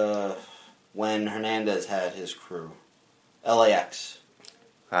I know. When Hernandez had his crew. LAX.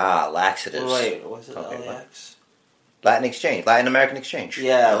 Ah, Laxatives. Wait, was it Okay, LAX? Latin Exchange. Latin American Exchange.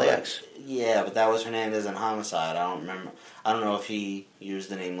 Yeah. LAX. But that was Hernandez and Homicide. I don't remember. I don't know if he used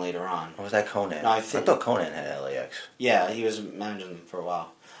the name later on. Or was that Conan? No, I I think- thought Conan had LAX. Yeah, he was managing them for a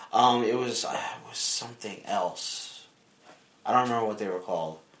while. It was something else. I don't remember what they were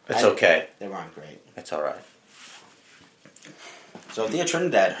called. It's okay. They weren't great. It's alright. So Thea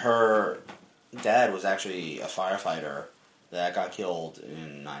Trinidad, her dad was actually a firefighter that got killed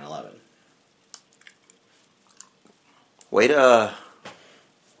in 9/11. Way to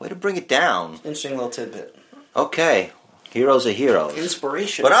bring it down. Interesting little tidbit. Okay. Heroes are heroes.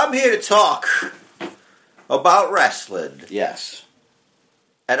 Inspiration. But I'm here to talk about wrestling. Yes.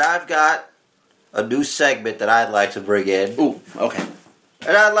 And I've got a new segment that I'd like to bring in. Ooh, okay.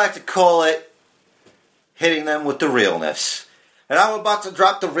 And I'd like to call it Hitting Them with the Realness. And I'm about to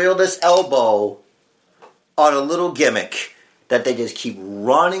drop the realness elbow on a little gimmick that they just keep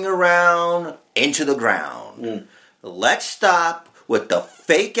running around into the ground. Let's stop with the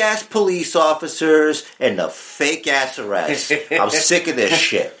fake-ass police officers and the fake-ass arrests. I'm sick of this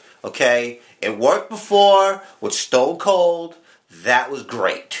shit, okay? It worked before with Stone Cold. That was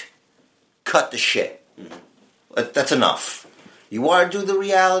great. Cut the shit. That's enough. You want to do the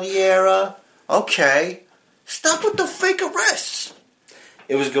reality era? Okay. Stop with the fake arrests.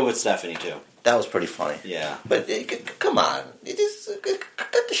 It was good with Stephanie, too. That was pretty funny. Yeah. But come on.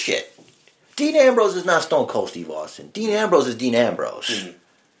 Cut the shit. Dean Ambrose is not Stone Cold Steve Austin. Dean Ambrose is Dean Ambrose. Mm-hmm.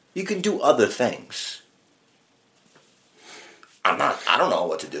 You can do other things. I don't know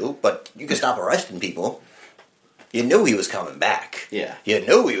what to do, but you can stop arresting people. You knew he was coming back. Yeah. You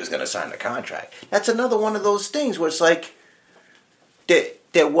knew he was going to sign the contract. That's another one of those things where it's like,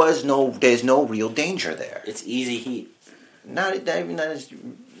 there's no real danger there. It's easy heat. Not as,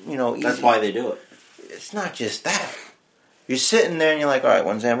 easy. That's why they do it. It's not just that. You're sitting there and you're like, all right,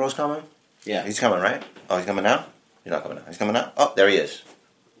 when's Ambrose coming? Yeah. He's coming, right? Oh, he's coming now? He's not coming now. He's coming now? Oh, there he is.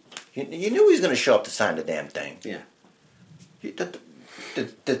 You knew he was going to show up to sign the damn thing. Yeah.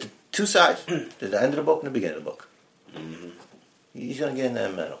 The two sides, the end of the book and the beginning of the book. Mm-hmm. He's going to get in the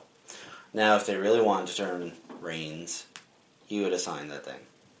middle. Now, if they really wanted to turn Reigns, he would have signed that thing.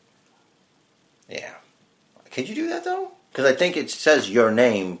 Yeah. Could you do that, though? Because I think it says your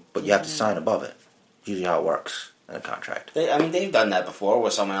name, but you have to sign above it. Usually how it works in a contract. They've done that before,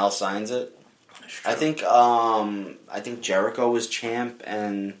 where someone else signs it. I think Jericho was champ,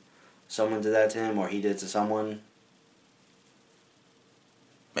 and someone did that to him, or he did to someone.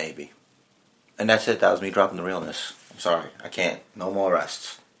 Maybe. And that's it. That was me dropping the realness. I'm sorry. I can't. No more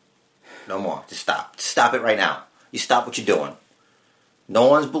arrests. No more. Just stop. Stop it right now. You stop what you're doing. No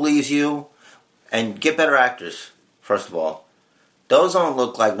one believes you. And get better actors, first of all. Those don't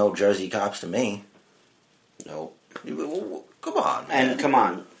look like no Jersey cops to me. Nope. Come on, man. And come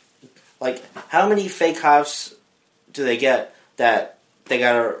on. Like, how many fake cops do they get that they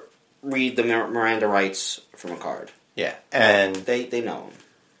gotta read the Miranda rights from a card? Yeah. And they know them.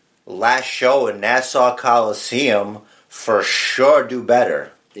 Last show in Nassau Coliseum for sure do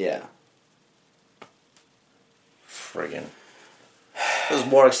better. Yeah. Friggin'. It was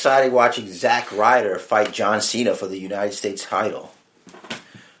more exciting watching Zack Ryder fight John Cena for the United States title.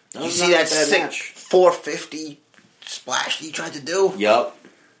 You see that sick 450 splash that he tried to do? Yup.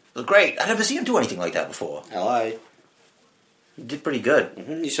 It was great. I've never seen him do anything like that before. L.I. He did pretty good.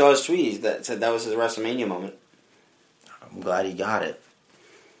 Mm-hmm. You saw his tweet that said that was his WrestleMania moment. I'm glad he got it.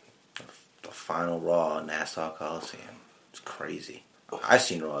 The final Raw in Nassau Coliseum. It's crazy. I've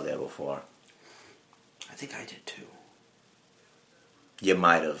seen Raw there before. I think I did too. You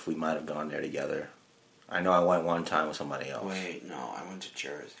might have. We might have gone there together. I know I went one time with somebody else. Wait, no, I went to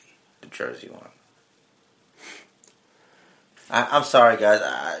Jersey. The Jersey one. I'm sorry, guys.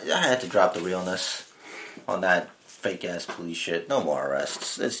 I had to drop the realness on that fake-ass police shit. No more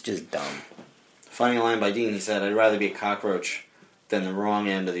arrests. It's just dumb. Funny line by Dean. He said, I'd rather be a cockroach than the wrong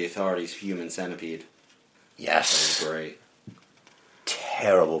end of the authorities' human centipede. Yes. That was great.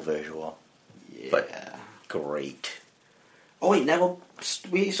 Terrible visual. Yeah. But great. Oh, wait, Neville.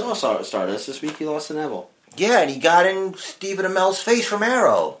 We saw Stardust this week. He lost to Neville. Yeah, and he got in Stephen Amell's face from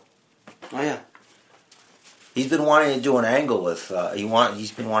Arrow. Oh, yeah. He's been wanting to do an angle with...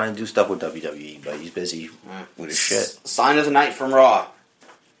 he's been wanting to do stuff with WWE, but he's busy with his shit. Sign of the night from Raw.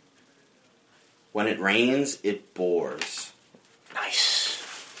 When it rains, it bores. Nice.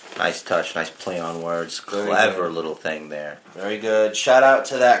 Nice touch. Nice play on words. Very Clever good. little thing there. Very good. Shout out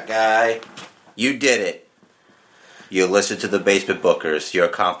to that guy. You did it. You listened to the Basement Bookers. Your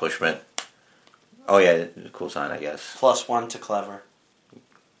accomplishment. Oh, yeah. Cool sign, I guess. +1 to clever.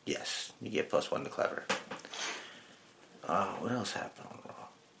 Yes. You get +1 to clever. What else happened on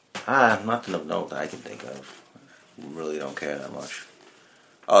Raw? Nothing of note that I can think of. Really don't care that much.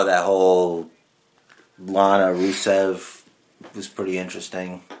 Oh, that whole Lana Rusev was pretty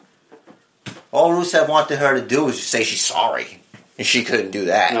interesting. All Rusev wanted her to do was just say she's sorry. And she couldn't do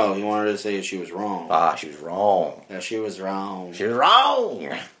that. No, he wanted to say she was wrong. She was wrong. Yeah, she was wrong. She was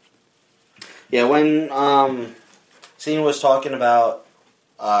wrong. Yeah, when Cena was talking about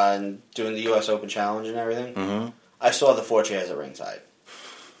doing the U.S. Open Challenge and everything, Mm-hmm. I saw the 4 chairs at ringside.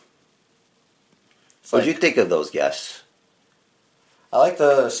 What'd you think of those guests? I like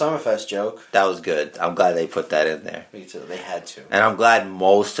the Summerfest joke. That was good. I'm glad they put that in there. Me too. They had to. And I'm glad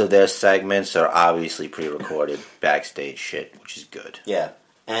most of their segments are obviously pre-recorded backstage shit, which is good. Yeah,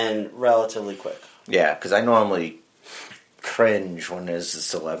 and relatively quick. Yeah, because I normally cringe when there's a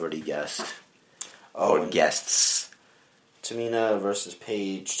celebrity guest. Or guests. Tamina versus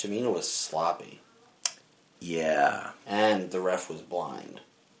Paige. Tamina was sloppy. Yeah. And the ref was blind.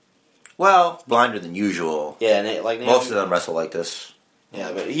 Well, blinder than usual. Yeah, and most of them wrestle like this.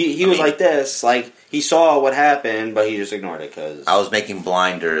 Yeah, but he was like this. Like, he saw what happened, but he just ignored it because... I was making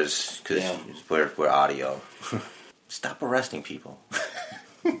blinders because we're audio. Stop arresting people.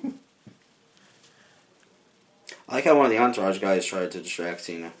 I like how one of the Entourage guys tried to distract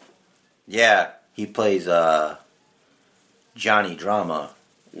Cena. Yeah, he plays Johnny Drama.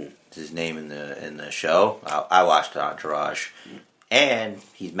 It's his name in the show. I watched Entourage. And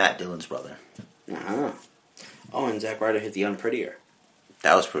he's Matt Dillon's brother. Uh-huh. Oh, and Zack Ryder hit the Unprettier.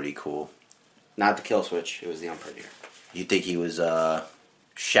 That was pretty cool. Not the kill switch, it was the Unprettier. You think he was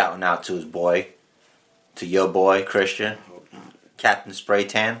shouting out to his boy? To your boy, Christian? I hope not. Captain Spray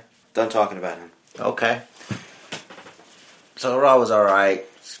Tan? Done talking about him. Okay. So Raw was alright.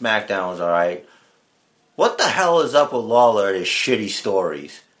 SmackDown was alright. What the hell is up with Lawler and his shitty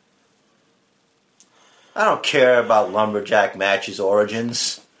stories? I don't care about Lumberjack Match's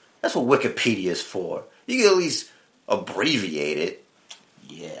origins. That's what Wikipedia is for. You can at least abbreviate it.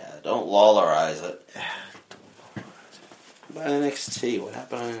 Yeah, don't Lawlerize it. About NXT, what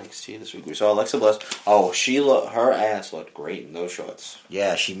happened on NXT this week? We saw Alexa Bliss. Oh, her ass looked great in those shorts.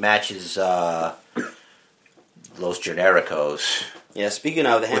 Yeah, she matches Los Genericos. Yeah, speaking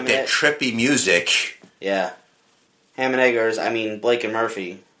of the with their trippy music. Yeah. Ham and Eggers, Blake and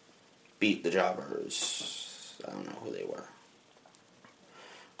Murphy beat the Jobbers. I don't know who they were.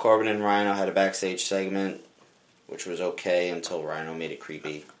 Corbin and Rhino had a backstage segment, which was okay until Rhino made it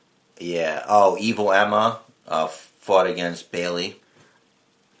creepy. Yeah. Oh, Evil Emma fought against Bailey.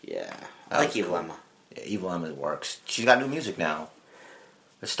 Yeah. I like Evil Emma. Yeah, Evil Emma works. She's got new music now.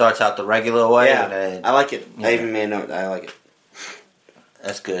 It starts out the regular way. Yeah, and then, I like it. Yeah. I even made a note. I like it.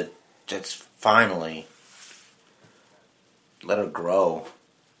 That's good. It's finally... Let her grow.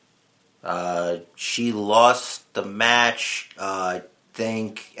 She lost the match. I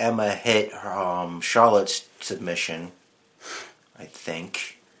think Emma hit Charlotte's submission. I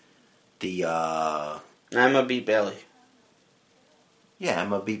think. Emma beat Bailey. Yeah,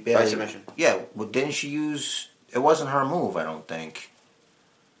 Emma beat Bailey. By submission. Yeah, well, didn't she use... It wasn't her move, I don't think.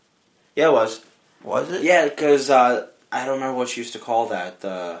 Yeah, it was. Was it? Yeah, because I don't remember what she used to call that.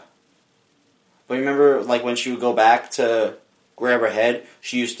 But remember, like, when she would go back to grab her head,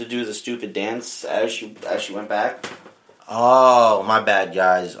 she used to do the stupid dance as she went back. Oh, my bad,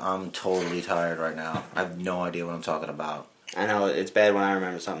 guys. I'm totally tired right now. I have no idea what I'm talking about. I know, it's bad when I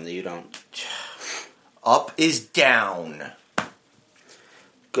remember something that you don't. Up is down.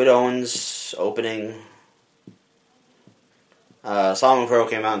 Good Owens opening. Solomon Crow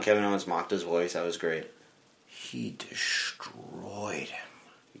came out and Kevin Owens mocked his voice. That was great. He destroyed him.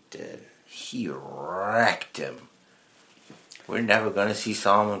 He did. He wrecked him. We're never going to see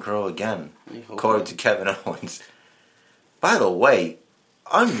Solomon Crow again, according to Kevin Owens. By the way,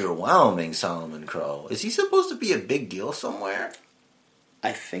 underwhelming Solomon Crow. Is he supposed to be a big deal somewhere?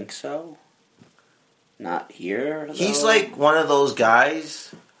 I think so. Not here, though. He's like one of those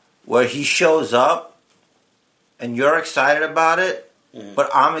guys where he shows up and you're excited about it, but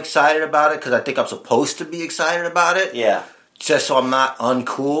I'm excited about it because I think I'm supposed to be excited about it. Yeah. Just so I'm not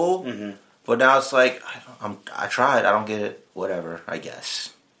uncool. Mm-hmm. But now it's like, I tried, I don't get it. Whatever, I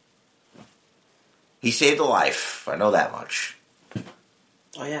guess. He saved a life. I know that much.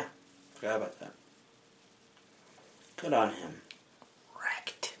 Oh, yeah. Forgot about that. Good on him.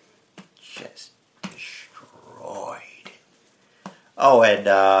 Wrecked. Just destroyed. Oh, and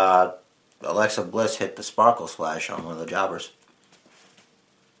Alexa Bliss hit the Sparkle Splash on one of the jobbers.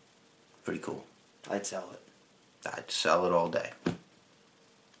 Pretty cool. I'd sell it. I'd sell it all day.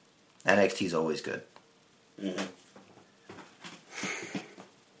 NXT's always good. Mm-hmm.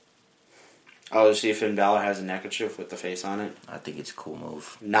 Oh, see if Finn Balor has a neckerchief with the face on it? I think it's a cool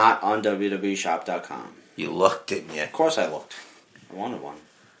move. Not on WWEshop.com. You looked, didn't you? Of course I looked. I wanted one.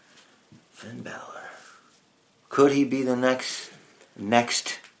 Finn Balor. Could he be the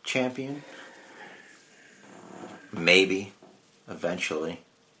next champion? Maybe. Eventually.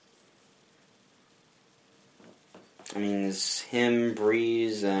 It's him,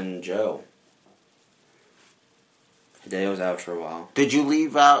 Breeze, and Joe. Hideo's out for a while. Did you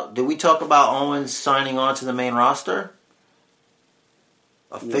leave out... Did we talk about Owens signing on to the main roster?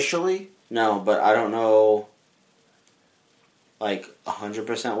 Officially? No, but I don't know...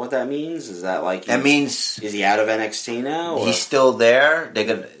 100% what that means? Is that that means... Is he out of NXT now? Or? He's still there. They're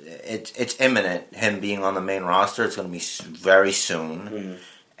gonna... It's imminent, him being on the main roster. It's going to be very soon. Mm-hmm.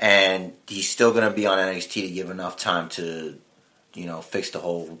 And he's still going to be on NXT to give enough time to, fix the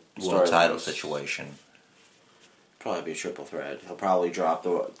whole world title situation. Probably be a triple threat. He'll probably drop,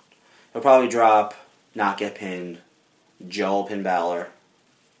 not get pinned, Joe pin Balor.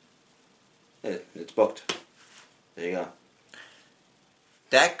 It's booked. There you go.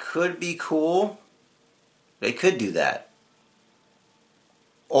 That could be cool. They could do that.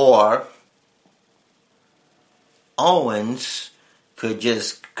 Or Owens could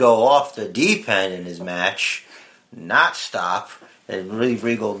just go off the deep end in his match, not stop, and leave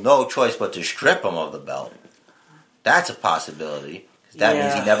Regal no choice but to strip him of the belt. That's a possibility. That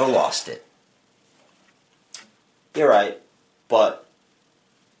means he never lost it. You're right, but...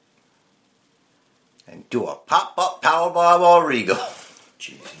 And do a pop-up powerbomb on Regal.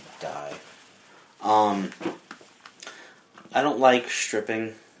 Jeez, he'd die. I don't like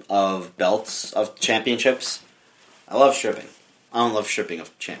stripping of belts, of championships. I love stripping. I don't love stripping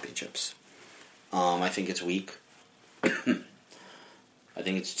of championships. I think it's weak. I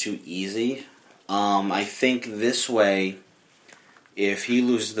think it's too easy. I think this way, if he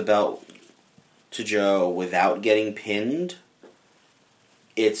loses the belt to Joe without getting pinned,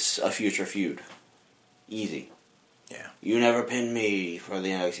 it's a future feud. Easy. Yeah. You never pinned me for the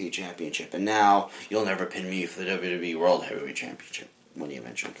NXT Championship, and now you'll never pin me for the WWE World Heavyweight Championship when he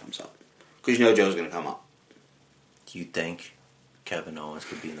eventually comes up. Because you know Joe's going to come up. Do you think Kevin Owens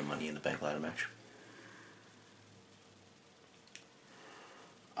could be in the Money in the Bank ladder match?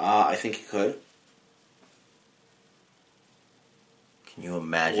 I think he could. Can you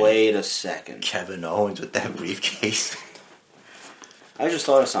imagine? Wait a second. Kevin Owens with that briefcase. I just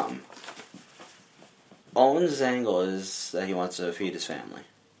thought of something. Owens' angle is that he wants to feed his family.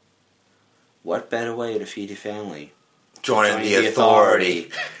 What better way to feed your family? Joining the authority.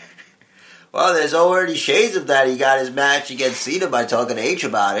 Well, there's already shades of that. He got his match against Cena by talking to H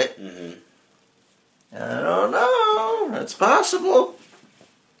about it. Mm-hmm. I don't know. That's possible.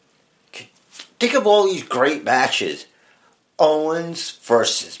 Think of all these great matches. Owens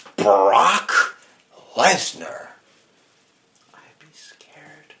versus Brock Lesnar. I'd be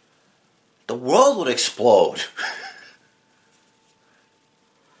scared. The world would explode.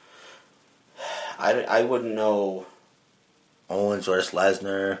 I wouldn't know. Owens versus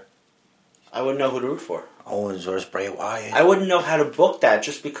Lesnar. I wouldn't know who to root for. Owens versus Bray Wyatt. I wouldn't know how to book that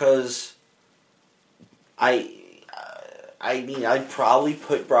just because I mean, I'd probably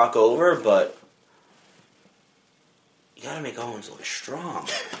put Brock over, but you gotta make Owens look strong.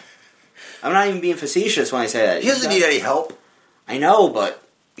 I'm not even being facetious when I say that. He doesn't need any help. I know, but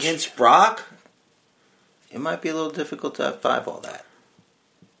against Brock, it might be a little difficult to F5 all that.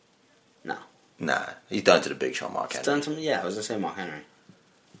 No. Nah, he's done to the Big Show, Mark Henry. He's done something, yeah, I was gonna say Mark Henry.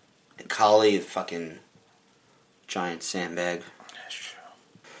 And Khali, the fucking giant sandbag. That's true.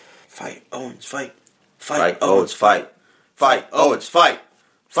 Fight, Owens, fight. Fight, Owens, fight. Fight, Owens, fight.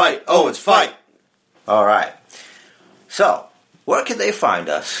 Fight, Owens, fight. All right. So, where can they find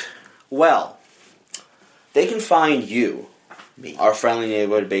us? Well, they can find you, Me. our friendly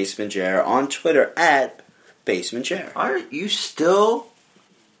neighborhood Basement Chair, on Twitter at Basement Chair. Are you still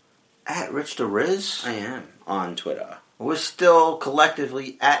at Rich the Riz? I am on Twitter. We're still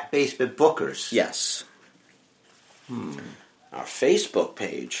collectively at Basement Bookers. Yes. Our Facebook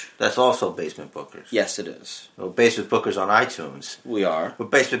page. That's also Basement Bookers. Yes, it is. We're Basement Bookers on iTunes. We are. We're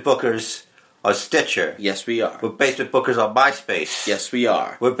Basement Bookers on Stitcher. Yes, we are. We're Basement Bookers on MySpace. Yes, we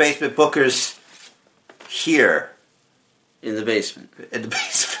are. We're Basement Bookers here. In the basement. In the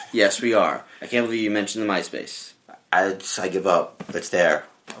basement. Yes, we are. I can't believe you mentioned the MySpace. I give up. It's there.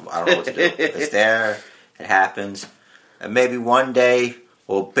 I don't know what to do. It's there. It happens. And maybe one day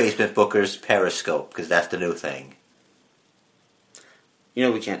we'll Basement Bookers Periscope, because that's the new thing. You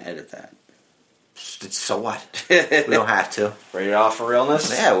know we can't edit that. So what? We don't have to. Rated off for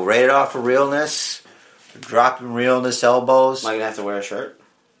realness? Yeah, we'll rate it off for realness. Dropping realness elbows. Am I going to have to wear a shirt?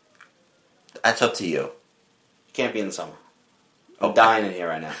 That's up to you. Can't be in the summer. I'm dying in here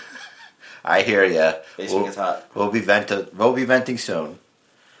right now. I hear ya. Basement gets hot. We'll be venting soon.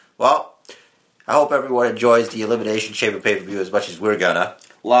 Well, I hope everyone enjoys the Elimination Chamber pay-per-view as much as we're gonna.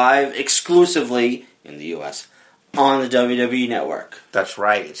 Live exclusively in the U.S. on the WWE Network. That's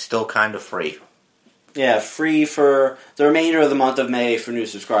right. It's still kind of free. Yeah, free for the remainder of the month of May for new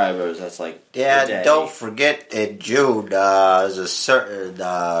subscribers. That's like Yeah, don't forget in June, there's a certain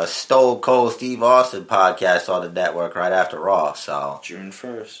Stone Cold Steve Austin podcast on the network right after Raw. So June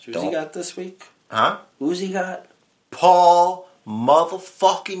 1st. Who's he got this week? Huh? Who's he got? Paul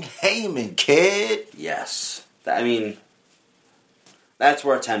motherfucking Heyman, kid. Yes. I mean, that's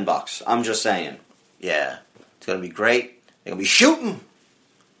worth $10. I'm just saying. Yeah. It's going to be great. They're going to be shooting.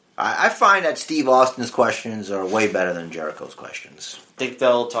 I find that Steve Austin's questions are way better than Jericho's questions. Think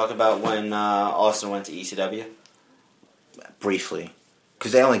they'll talk about when Austin went to ECW? Briefly.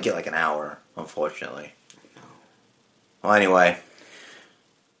 Because they only get like an hour, unfortunately. Well, anyway.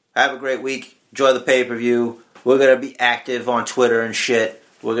 Have a great week. Enjoy the pay-per-view. We're going to be active on Twitter and shit.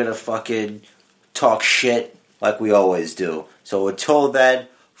 We're going to fucking talk shit like we always do. So until then,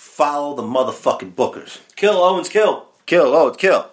 follow the motherfucking bookers. Kill Owens, kill. Kill, Owens, kill.